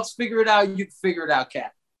out. Dogs figure it out. You can figure it out,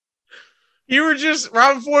 cat. You were just,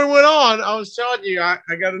 right before we went on, I was telling you I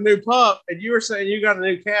got a new pup, and you were saying you got a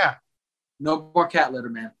new cat. No more cat litter,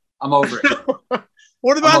 man. I'm over it.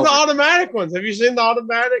 What about the automatic ones? Have you seen the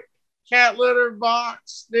automatic cat litter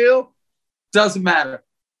box deal? Doesn't matter.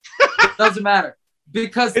 Doesn't matter.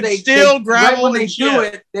 Because it's still gravel right when they shit. do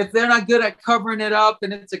it, if they're not good at covering it up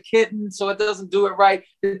and it's a kitten, so it doesn't do it right,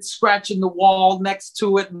 it's scratching the wall next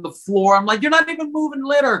to it and the floor. I'm like, you're not even moving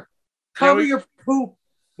litter. Cover your poop.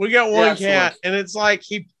 We got one cat, and it's like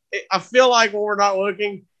I feel like when we're not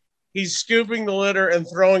looking, he's scooping the litter and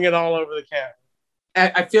throwing it all over the cat.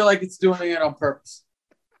 I feel like it's doing it on purpose.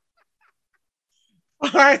 All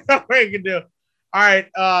right, we can do it. All right,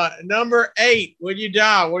 number 8. When you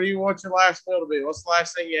die, what do you want your last meal to be? What's the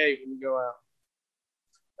last thing you ate when you go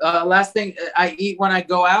out? Last thing I eat when I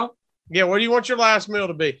go out? Yeah, what do you want your last meal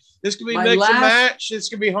to be? This could be mix and match. This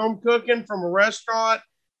could be home cooking from a restaurant,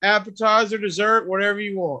 appetizer, dessert, whatever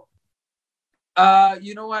you want.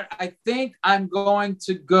 You know what? I think I'm going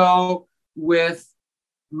to go with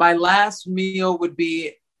my last meal would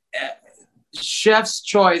be chef's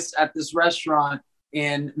choice at this restaurant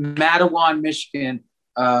in Matawan, Michigan,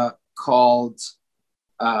 called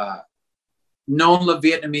Non Le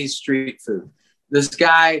Vietnamese Street Food. This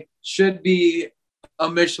guy should be a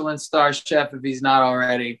Michelin star chef if he's not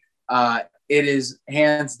already. It is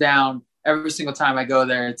hands down, every single time I go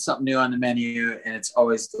there, it's something new on the menu, and it's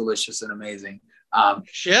always delicious and amazing.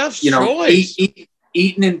 Chef's choice.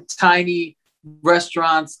 Eating in tiny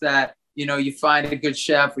restaurants that, you find a good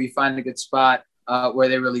chef or you find a good spot where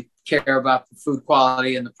they really care about the food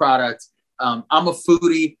quality and the product. I'm a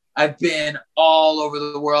foodie. I've been all over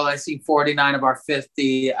the world. I've seen 49 of our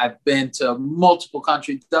 50. I've been to multiple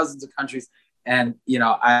countries, dozens of countries. And,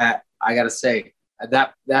 I got to say,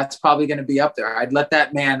 that's probably going to be up there. I'd let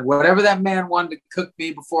that man, whatever that man wanted to cook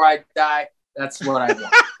me before I die, that's what I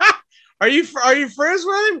want. Are you friends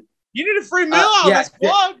with him? You need a free meal on this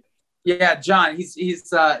plug. Yeah, John. He's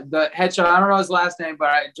the head chef. I don't know his last name,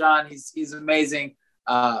 but John. He's amazing.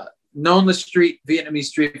 known the Vietnamese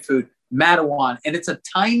street food, Mattawan, and it's a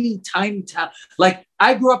tiny, tiny town. Like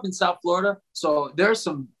I grew up in South Florida, so there's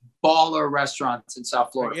some baller restaurants in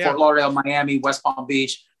South Florida, Fort Lauderdale, Miami, West Palm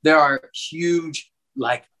Beach. There are huge,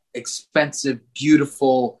 like expensive,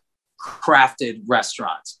 beautiful, crafted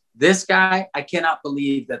restaurants. This guy, I cannot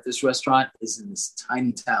believe that this restaurant is in this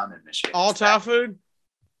tiny town in Michigan. All Thai food?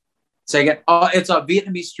 Say again. Oh, it's a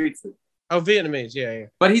Vietnamese street food. Oh, Vietnamese, yeah.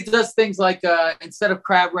 But he does things like instead of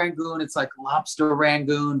crab rangoon, it's like lobster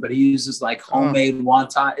rangoon, but he uses like homemade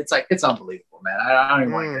wonton. It's like, it's unbelievable, man. I don't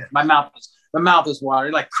even want to get it. My mouth is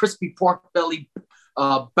watering. Like crispy pork belly,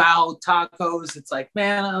 bao tacos. It's like,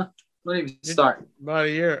 man, don't even start.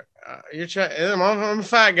 Buddy, you're I'm a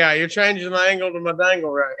fat guy. You're changing the angle to my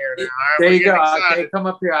dangle right here now. Right, there you go. Okay, come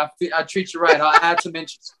up here. I'll treat you right. I'll add some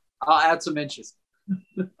inches.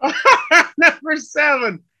 Number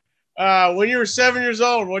 7. When you were 7 years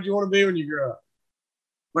old, what did you want to be when you grew up?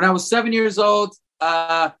 When I was 7 years old,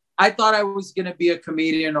 I thought I was going to be a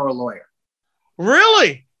comedian or a lawyer.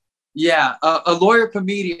 Really? Yeah, a lawyer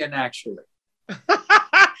comedian, actually.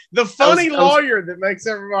 The funny lawyer that makes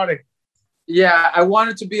everybody. Yeah, I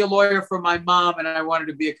wanted to be a lawyer for my mom, and I wanted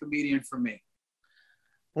to be a comedian for me.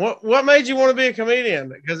 What made you want to be a comedian?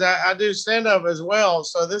 Because I do stand-up as well,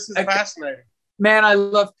 so this is fascinating. Man, I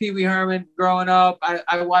loved Pee Wee Herman growing up.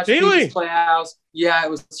 I watched Pee-wee's Playhouse. Yeah, it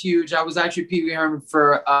was huge. I was actually Pee Wee Herman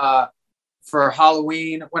for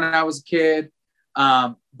Halloween when I was a kid.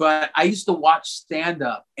 But I used to watch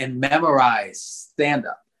stand-up and memorize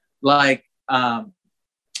stand-up. Like,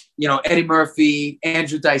 Eddie Murphy,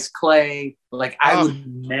 Andrew Dice Clay. Like, I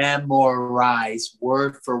would memorize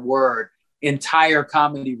word for word entire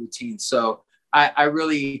comedy routines. So I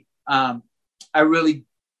really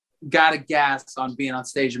got a gas on being on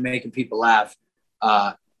stage and making people laugh.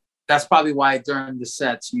 That's probably why during the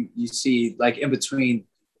sets you see, like, in between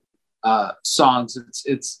songs,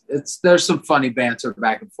 it's there's some funny banter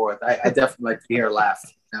back and forth. I definitely like to hear a laugh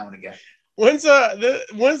now and again. When's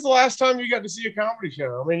the last time you got to see a comedy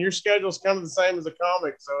show? I mean, your schedule's kind of the same as a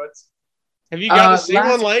comic, so have you got to see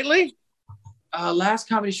one lately? Last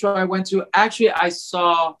comedy show I went to, actually, I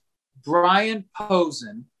saw Brian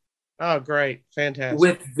Posen. Oh, great. Fantastic.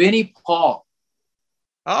 With Vinnie Paul.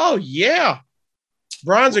 Oh, yeah.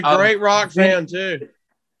 Brian's a great rock fan, too.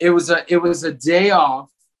 It was a day off,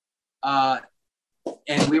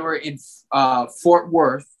 and we were in Fort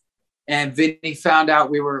Worth, and Vinnie found out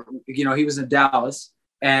we were, he was in Dallas,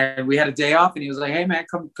 and we had a day off, and he was like, hey, man,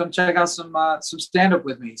 come check out some stand-up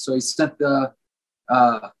with me. So he sent the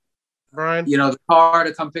Brian, the car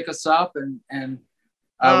to come pick us up, and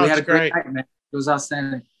we had a great night, man. It was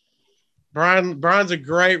outstanding. Brian's a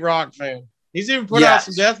great rock fan. He's even put out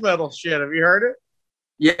some death metal shit. Have you heard it?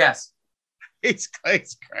 Yes. It's great.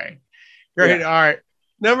 Great. Yeah. All right.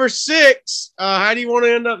 Number 6. How do you want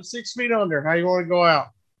to end up 6 feet under? How do you want to go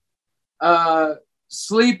out?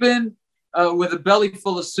 Sleeping with a belly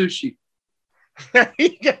full of sushi. There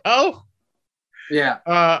you go. Yeah.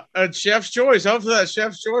 A chef's choice. Hopefully that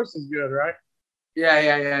chef's choice is good, right?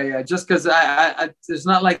 Yeah. Just because I it's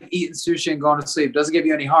not like eating sushi and going to sleep. It doesn't give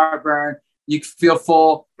you any heartburn. You feel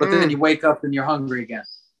full, but then you wake up and you're hungry again.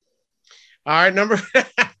 All right, number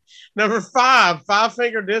 5,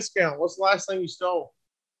 5-finger discount. What's the last thing you stole?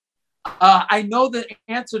 I know the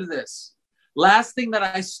answer to this. Last thing that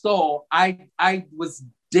I stole, I was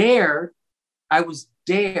dared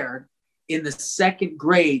in the 2nd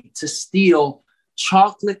grade to steal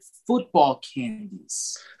chocolate football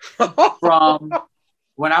candies from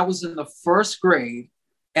when I was in the 1st grade.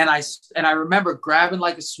 And I remember grabbing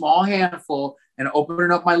like a small handful and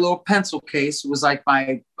opening up my little pencil case. It was like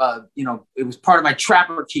my, it was part of my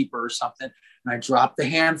Trapper Keeper or something. And I dropped the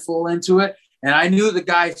handful into it. And I knew the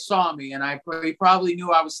guy saw me, and he probably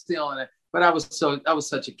knew I was stealing it. But I was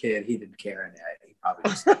such a kid. He didn't care. And he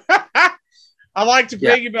probably just. I like to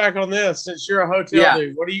piggyback on this since you're a hotel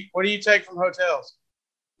dude. What do you take from hotels?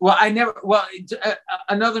 Well,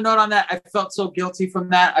 another note on that. I felt so guilty from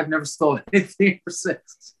that. I've never stolen anything for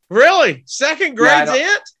since. Really? 2nd grade's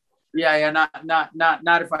it? Yeah.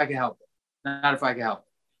 Not if I can help it. Not if I can help it.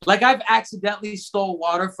 Like, I've accidentally stole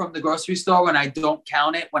water from the grocery store when I don't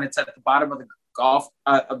count it, when it's at the bottom of the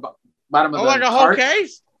bottom of the like a cart. whole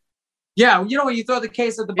case? Yeah, when you throw the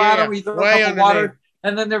case at the bottom, where you throw a cup of water,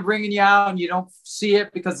 and then they're bringing you out, and you don't see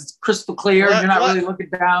it because it's crystal clear, and you're not really looking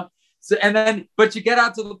down. So, but you get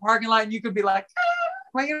out to the parking lot, and you could be like,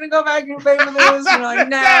 am I going to go back and pay for this? And you're like,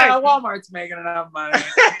 nah, Walmart's making enough money.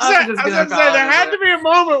 I was going to say, there had to be a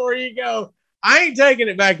moment where you go, I ain't taking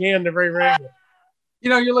it back in to re-rent it.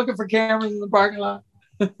 You're looking for cameras in the parking lot.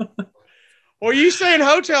 Well, you stay in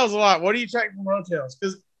hotels a lot. What do you take from hotels?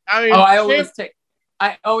 Because I mean, I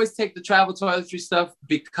always take the travel toiletry stuff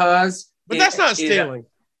because. But that's not stealing.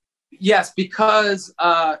 Yes, because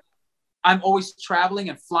I'm always traveling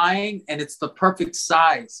and flying, and it's the perfect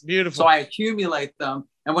size. Beautiful. So I accumulate them,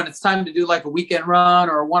 and when it's time to do like a weekend run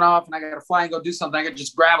or a one-off, and I got to fly and go do something, I can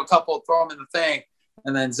just grab a couple, throw them in the thing,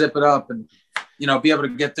 and then zip it up, and be able to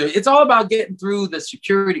get through. It's all about getting through the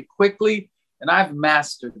security quickly, and I've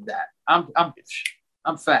mastered that. I'm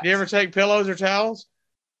fat. Do you ever take pillows or towels?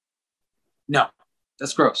 No,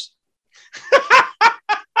 that's gross.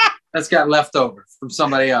 That's got leftover from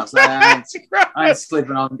somebody else. I ain't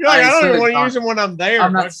sleeping on. You're like, I don't even want to use them when I'm there.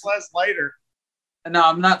 Much less later. No,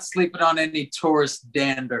 I'm not sleeping on any tourist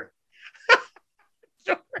dander.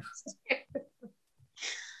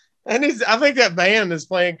 And I think that band is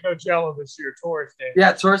playing Coachella this year. Tourist dander.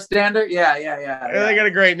 Yeah, tourist dander. Yeah. They got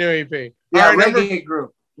a great new EP. Yeah, right,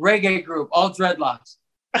 reggae group, all dreadlocks.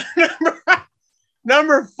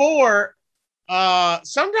 Number 4.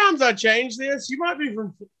 Sometimes I change this. You might be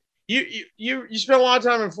from. You spent a lot of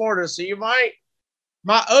time in Florida, so you might.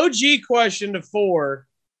 My OG question to 4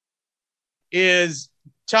 is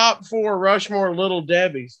top 4 Rushmore Little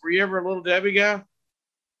Debbies. Were you ever a Little Debbie guy?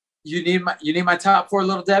 You need my top 4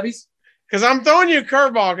 Little Debbies? Because I'm throwing you a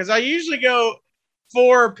curveball. Because I usually go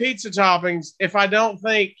 4 pizza toppings if I don't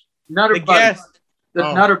think Nutter Butters.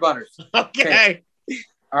 Nutter Butters. Okay.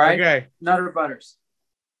 All right. Okay. Nutter Butters.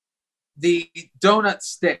 The donut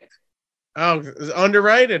stick. Oh,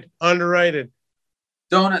 underrated. Donut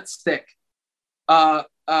stick.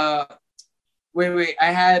 Wait.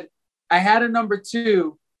 I had a number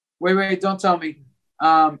 2. Wait, don't tell me.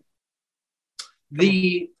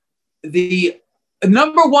 The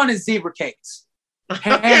number 1 is zebra cakes.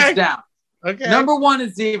 Hands down. Okay. Number 1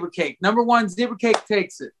 is zebra cake. Number 1, zebra cake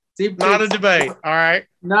takes it. Not a debate. All right.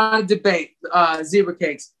 Not a debate. Zebra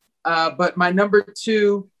cakes. But my number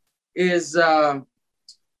 2 is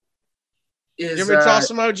you want me to toss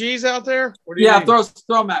some OGs out there? Throw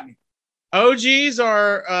them at me. OGs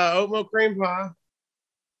are oatmeal cream pie,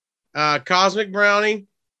 cosmic brownie.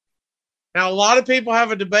 Now, a lot of people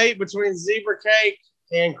have a debate between zebra cake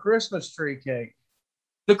and Christmas tree cake.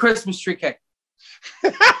 The Christmas tree cake.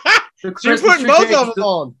 So you're putting both of them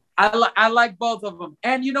on. I like both of them.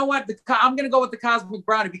 And you know what? I'm going to go with the cosmic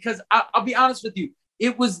brownie because I'll be honest with you.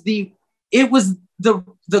 It was the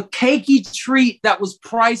cakey treat that was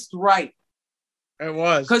priced right. It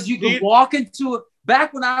was. Because you could walk into it.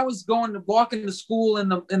 Back when I was walking to school in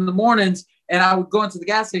the mornings, and I would go into the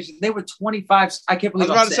gas station, they were 25. I can't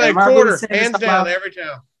believe I was about to say quarter, hands down, every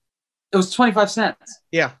time. It was 25 cents.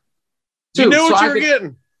 Yeah. You knew what you were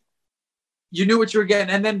getting. You knew what you were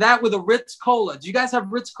getting. And then that with a Ritz Cola. Do you guys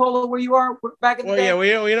have Ritz Cola where you are back in the day? Well,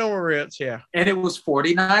 yeah, we know we're Ritz, yeah. And it was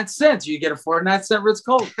 49 cents. You get a 49-cent Ritz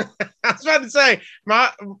Cola. I was about to say,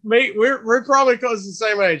 we're probably close to the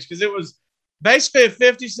same age because it was basically a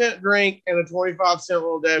 50-cent drink and a 25-cent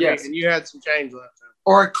Little Debbie, and you had some change left.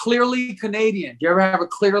 Or a Clearly Canadian. Do you ever have a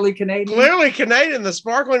Clearly Canadian? Clearly Canadian, the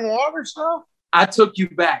sparkling water stuff? I took you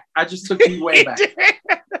back. I just took you way back.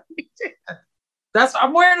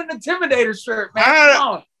 I'm wearing an Intimidator shirt, man. Come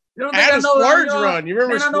on. You don't think I had a Splurge run. You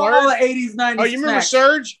remember Splurge? I know all the 80s, 90s. Oh, you remember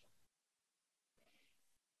Surge?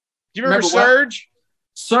 Do you remember Surge?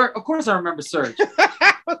 Surge? Of course I remember Surge.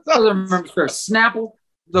 I remember Surge. Snapple,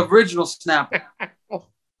 the original Snapple.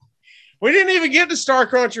 We didn't even get to Star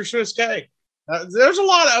Crunch or Swiss cake. There's a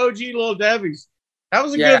lot of OG Little Debbies. That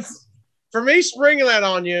was a good for me. Springing that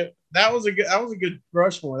on you. That was a good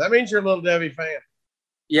Rushmore. That means you're a Little Debbie fan.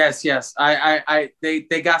 Yes.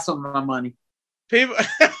 They got some of my money. People,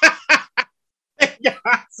 they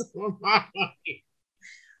got some of my money.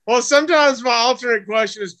 Well, sometimes my alternate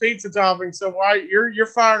question is pizza toppings. So why you're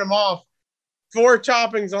firing them off? 4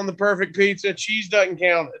 toppings on the perfect pizza. Cheese doesn't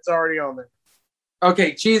count. It's already on there.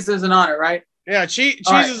 Okay, cheese isn't on it, right? Yeah, cheese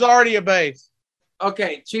is already a base.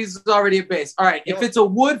 Okay, cheese is already a base. All right, if it's a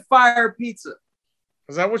wood fire pizza.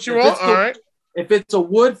 Is that what you want? All right. If it's a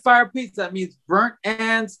wood fire pizza, that means burnt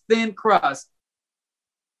ends, thin crust,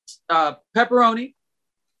 pepperoni,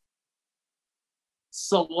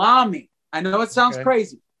 salami. I know it sounds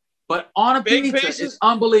crazy, but on a pizza, it's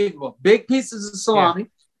unbelievable. Big pieces of salami.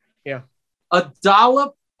 Yeah. A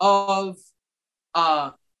dollop of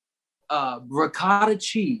ricotta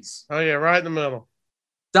cheese. Oh, yeah, right in the middle.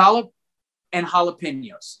 Dollop and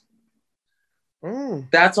jalapenos. Ooh.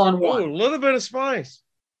 That's on one. Ooh, a little bit of spice.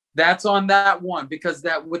 That's on that one because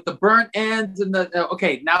that with the burnt ends and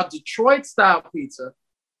now Detroit style pizza,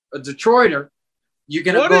 a Detroiter, you're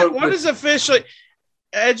gonna go. What is officially?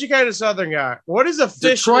 Educate a Southern guy. What is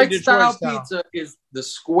officially Detroit style pizza? Is the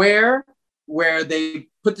square where they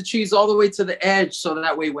put the cheese all the way to the edge, so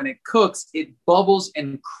that way when it cooks, it bubbles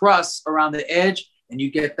and crusts around the edge, and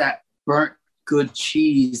you get that burnt good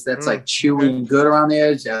cheese that's like chewy and good around the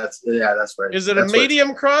edge. That's right. Is it a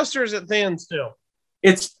medium crust or is it thin still?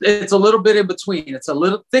 It's a little bit in between. It's a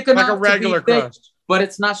little thick enough, like a regular to be thick, crust, but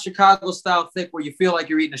it's not Chicago style thick where you feel like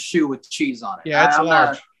you're eating a shoe with cheese on it. Yeah, it's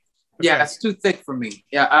large. Yeah, it's too thick for me.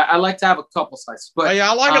 Yeah, I like to have a couple slices. But yeah,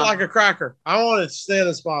 I like it like a cracker. I want it as thin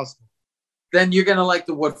as possible. Then you're gonna like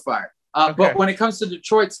the wood fire. But when it comes to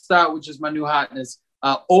Detroit style, which is my new hotness,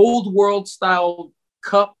 old world style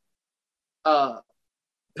cup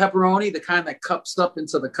pepperoni, the kind that cups up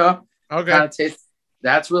into the cup. Okay, kind of taste.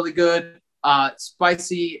 That's really good.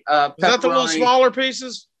 Spicy pepperoni. Is that the little smaller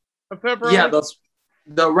pieces of pepperoni? Yeah,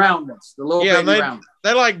 the round ones, the little baby round.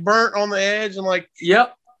 They like burnt on the edge and like.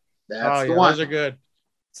 Yep. That's the one. Those are good.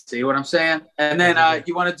 See what I'm saying? And then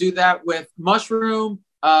you want to do that with mushroom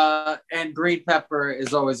and green pepper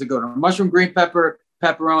is always a good one. Mushroom, green pepper,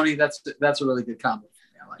 pepperoni. That's a really good combo.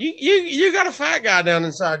 Like you got a fat guy down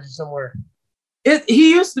inside you somewhere.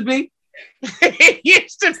 He used to be. He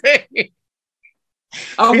used to be.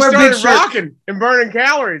 I wear started big shirts. Rocking and burning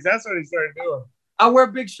calories. That's what he started doing. I wear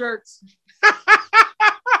big shirts.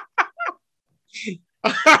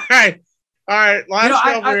 All right. All right,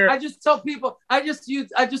 I just tell people I just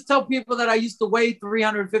tell people that I used to weigh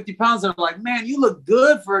 350 pounds. They're like, man, you look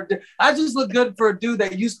good I just look good for a dude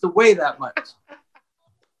that used to weigh that much.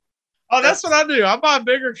 Oh, that's what I do. I buy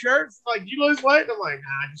bigger shirts. Like, you lose weight? I'm like,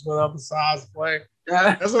 nah, I just went up a size of weight.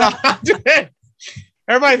 That's what I do.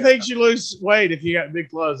 Everybody thinks you lose weight if you got big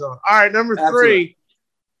clothes on. All right, number three.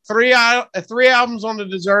 Three albums on the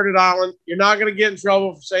deserted island. You're not going to get in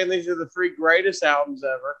trouble for saying these are the three greatest albums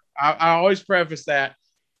ever. I always preface that.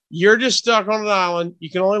 You're just stuck on an island. You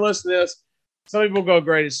can only listen to this. Some people go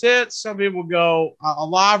greatest hits. Some people go a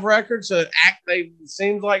live record. So it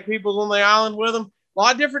seems like people's on the island with them. A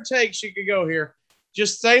lot of different takes you could go here.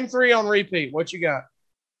 Just same three on repeat. What you got?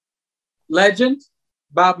 Legend,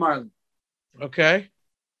 Bob Marley. Okay.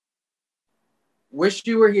 Wish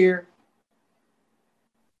You Were Here,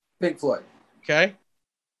 Pink Floyd. Okay.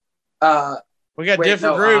 We got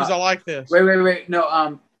different grooves. I like this. Wait.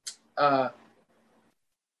 No,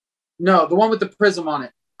 no, the one with the prism on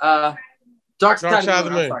it. Dark Side of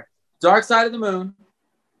the Moon. Dark Side of the Moon.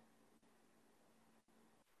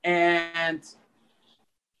 And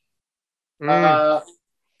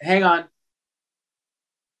hang on.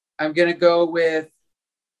 I'm gonna go with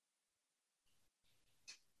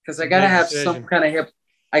because I gotta have some kind of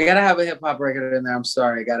I gotta have a hip hop record in there. I'm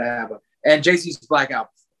sorry, I gotta have and Jay-Z's Black Album.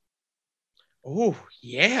 Oh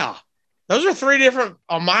yeah, those are three different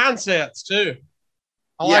mindsets too.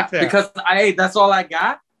 I like that because that's all I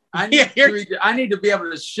got. I need to be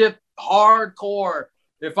able to shift hardcore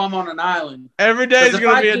if I'm on an island. Every day is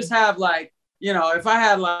going to be. Just have like if I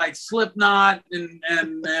had like Slipknot and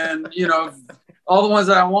all the ones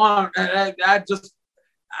that I want,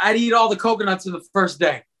 I'd eat all the coconuts in the first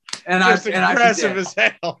day. And just aggressive as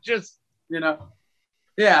hell. Just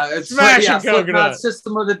it's smashing Slipknot,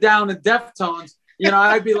 System of the Down, and Deftones.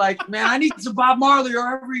 I'd be like, man, I need some Bob Marley,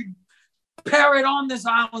 or every parrot on this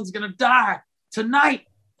island's gonna die tonight.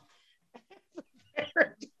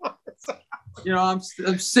 I'm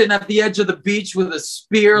sitting at the edge of the beach with a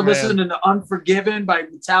spear, listening to Unforgiven by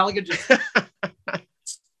Metallica, just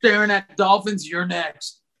staring at dolphins. You're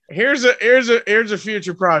next. Here's a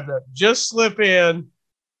future project. Just slip in.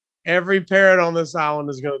 Every parrot on this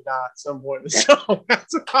island is going to die at some point in the song.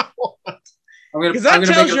 That's what I want. Because that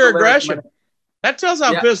tells your aggression. That tells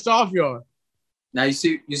how pissed off you are. Now you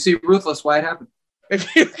see Ruthless. Why it happened?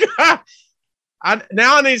 If you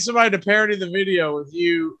now I need somebody to parody the video with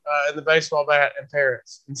you and the baseball bat and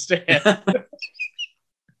parrots instead.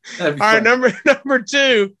 All right, number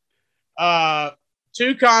two.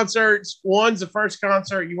 Two concerts. One's the first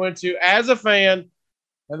concert you went to as a fan,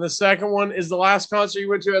 and the second one is the last concert you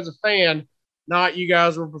went to as a fan. Not you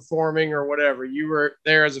guys were performing or whatever. You were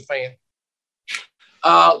there as a fan.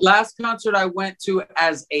 Last concert I went to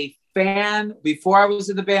as a fan before I was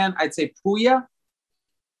in the band, I'd say Puya.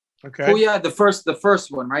 Okay. Puya, the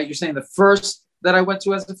first one, right? You're saying the first that I went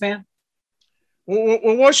to as a fan? Well,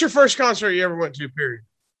 what's your first concert you ever went to, period?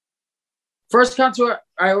 First concert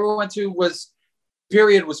I ever went to was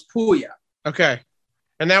Puya. Okay.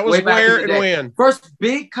 And that was where and when? First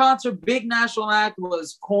big concert, big national act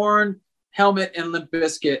was Korn, Helmet, and Limp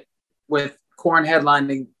Bizkit, with Korn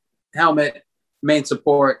headlining, Helmet, main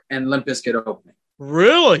support, and Limp Bizkit opening.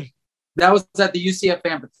 Really? That was at the UCF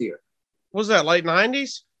Amphitheater. Was that late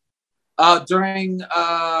 90s? During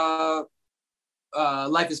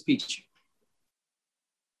Life is Peachy.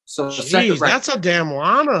 So Jeez, second record. that's a damn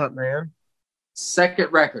lineup, man.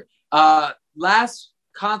 Second record. Last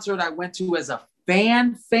concert I went to as a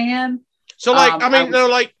fan. So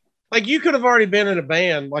like you could have already been in a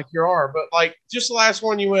band like you are, but like just the last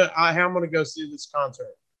one you went, I'm going to go see this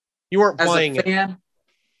concert. You weren't playing as a fan, it.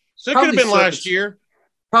 So it could have been last year.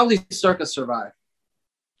 Probably Circa Survive.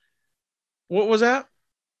 What was that?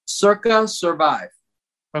 Circa Survive.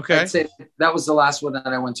 Okay. I'd say that was the last one that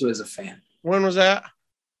I went to as a fan. When was that?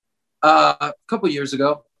 A couple years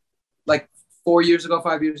ago. Like 4 years ago,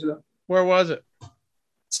 5 years ago. Where was it?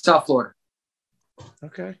 South Florida.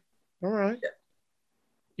 Okay. All right. Yeah.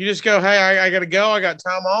 You just go, hey, I got to go. I got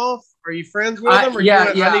time off. Are you friends with them? Or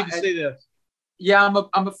yeah. I need to see this. Yeah,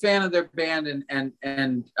 I'm a fan of their band,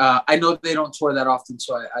 and I know they don't tour that often,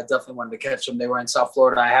 so I definitely wanted to catch them. They were in South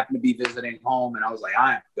Florida. I happened to be visiting home, and I was like,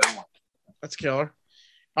 I am going. That's killer.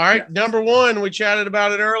 All right, yeah. Number one, we chatted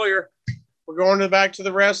about it earlier. We're going back to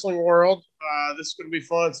the wrestling world. This is going to be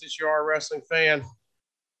fun since you are a wrestling fan.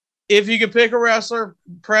 If you could pick a wrestler,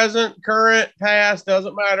 present, current, past,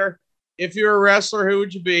 doesn't matter. If you're a wrestler, who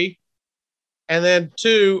would you be? And then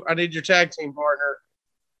 2, I need your tag team partner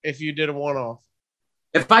if you did a one-off.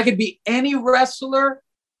 If I could be any wrestler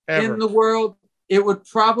ever in the world, it would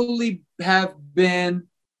probably have been.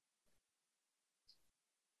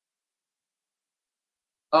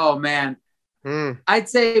 Oh, man. I'd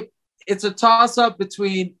say it's a toss-up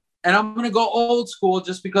between, and I'm going to go old school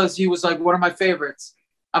just because he was like one of my favorites.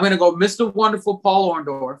 I'm going to go Mr. Wonderful Paul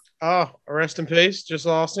Orndorff. Oh, rest in peace. Just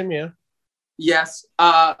lost him, yeah. Yes.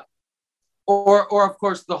 Or of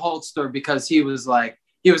course, the Hulkster, because he was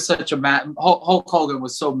such a Hulk Hogan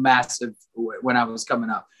was so massive when I was coming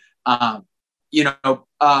up.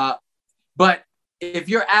 But if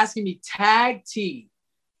you're asking me tag team,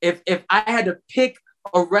 if I had to pick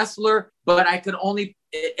a wrestler, but I could only,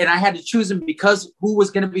 and I had to choose him because who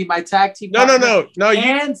was going to be my tag team partner? No.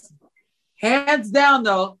 Hands down,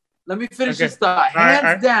 though. Let me finish this thought.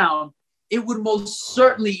 Hands down, it would most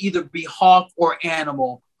certainly either be Hawk or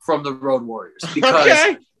Animal from the Road Warriors,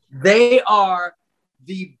 because they are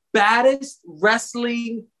the baddest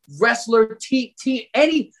wrestler team.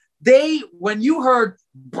 When you heard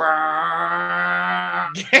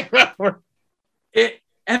it,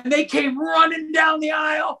 and they came running down the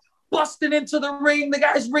aisle, busting into the ring. The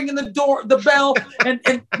guys ringing the bell, and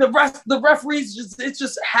the referees it's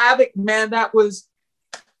just havoc, man.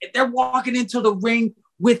 They're walking into the ring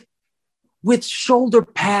with shoulder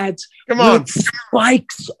pads, with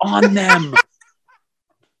spikes on them.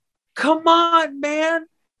 Come on, man.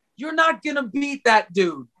 You're not going to beat that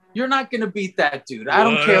dude. I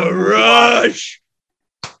don't care who Rush.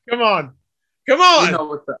 Come on. You know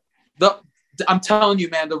what I'm telling you,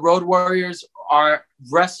 man, the Road Warriors are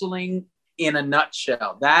wrestling in a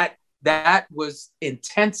nutshell. That was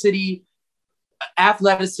intensity,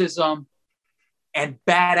 athleticism, and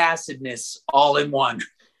badassedness all in one.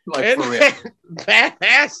 For real.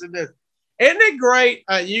 Badassedness. Isn't it great?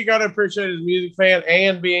 You got to appreciate as a music fan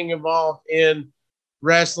and being involved in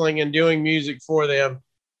wrestling and doing music for them.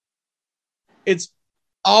 It's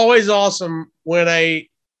always awesome when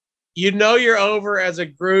you're over as a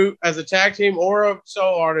group, as a tag team or a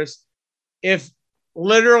solo artist, if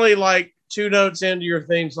literally like 2 notes into your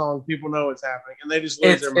theme song, people know what's happening and they just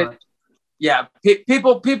lose their mind. Yeah,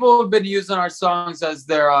 people have been using our songs as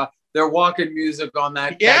their walking music on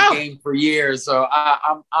that game for years. So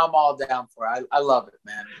I'm all down for it. I love it,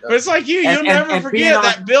 man. But it's like you'll never forget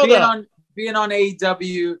that build up. Being on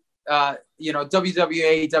AEW,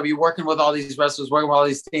 WWE, AEW, working with all these wrestlers, working with all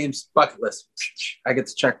these teams, bucket list. I get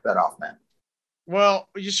to check that off, man. Well,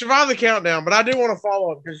 you survived the countdown, but I do want to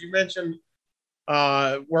follow up because you mentioned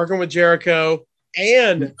working with Jericho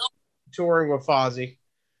and touring with Fozzy.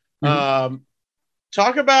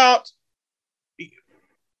 Talk about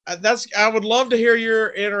I would love to hear your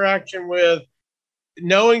interaction with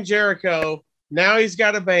knowing Jericho. Now he's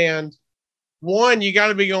got a band. One, you got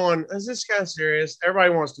to be going, is this guy serious?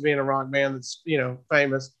 Everybody wants to be in a rock band that's,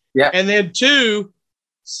 famous. Yeah. And then 2,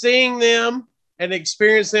 seeing them and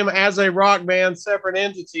experience them as a rock band, separate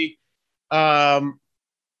entity. I'm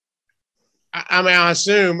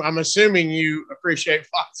assuming you appreciate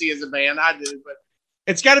Foxy as a band. I do, but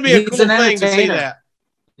it's got to be a cool thing to see that.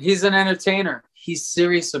 He's an entertainer. He's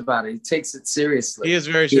serious about it. He takes it seriously. He is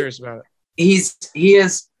very serious about it. He's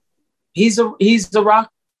a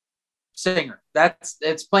rock singer.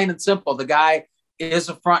 It's plain and simple. The guy is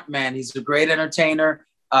a front man. He's a great entertainer.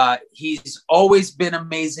 He's always been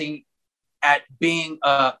amazing at being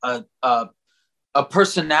a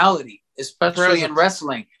personality, especially in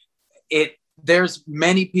wrestling. There's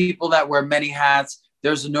many people that wear many hats.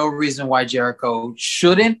 there's no reason why Jericho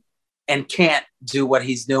shouldn't and can't do what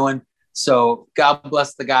he's doing. So God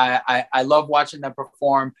bless the guy. I love watching them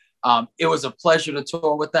perform. It was a pleasure to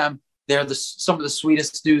tour with them. They're some of the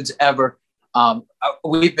sweetest dudes ever.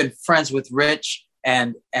 We've been friends with Rich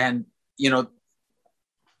and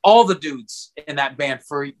all the dudes in that band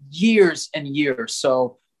for years and years.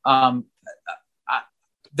 So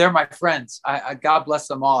they're my friends. God bless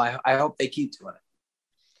them all. I hope they keep doing it.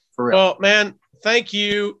 For real. Well, man, thank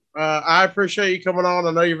you. I appreciate you coming on.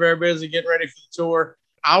 I know you're very busy getting ready for the tour.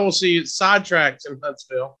 I will see you at Sidetracks in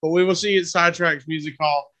Huntsville, but we will see you at Sidetracks Music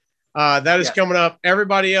Hall. That is coming up.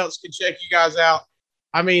 Everybody else can check you guys out.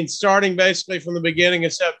 I mean, starting basically from the beginning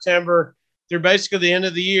of September through basically the end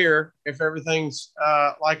of the year, if everything's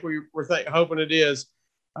like we were hoping it is,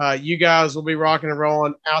 you guys will be rocking and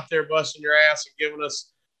rolling out there, busting your ass and giving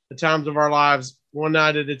us the times of our lives one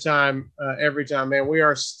night at a time, every time, man. We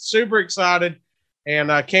are super excited,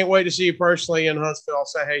 and I can't wait to see you personally in Huntsville. I'll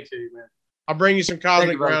say hey to you, man. I'll bring you some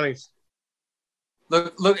cosmic brownies.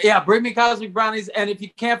 Look, yeah, bring me cosmic brownies, and if you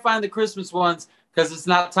can't find the Christmas ones because it's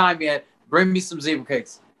not time yet, bring me some zebra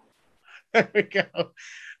cakes. There we go.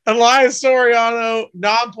 Elias Soriano,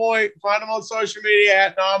 NONPOINT. Find them on social media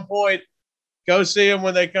at NONPOINT. Go see them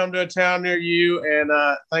when they come to a town near you.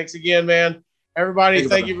 And thanks again, man. Everybody,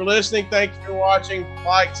 thank you for listening. Thank you for watching.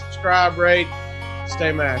 Like, subscribe, rate.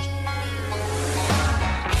 Stay mashed.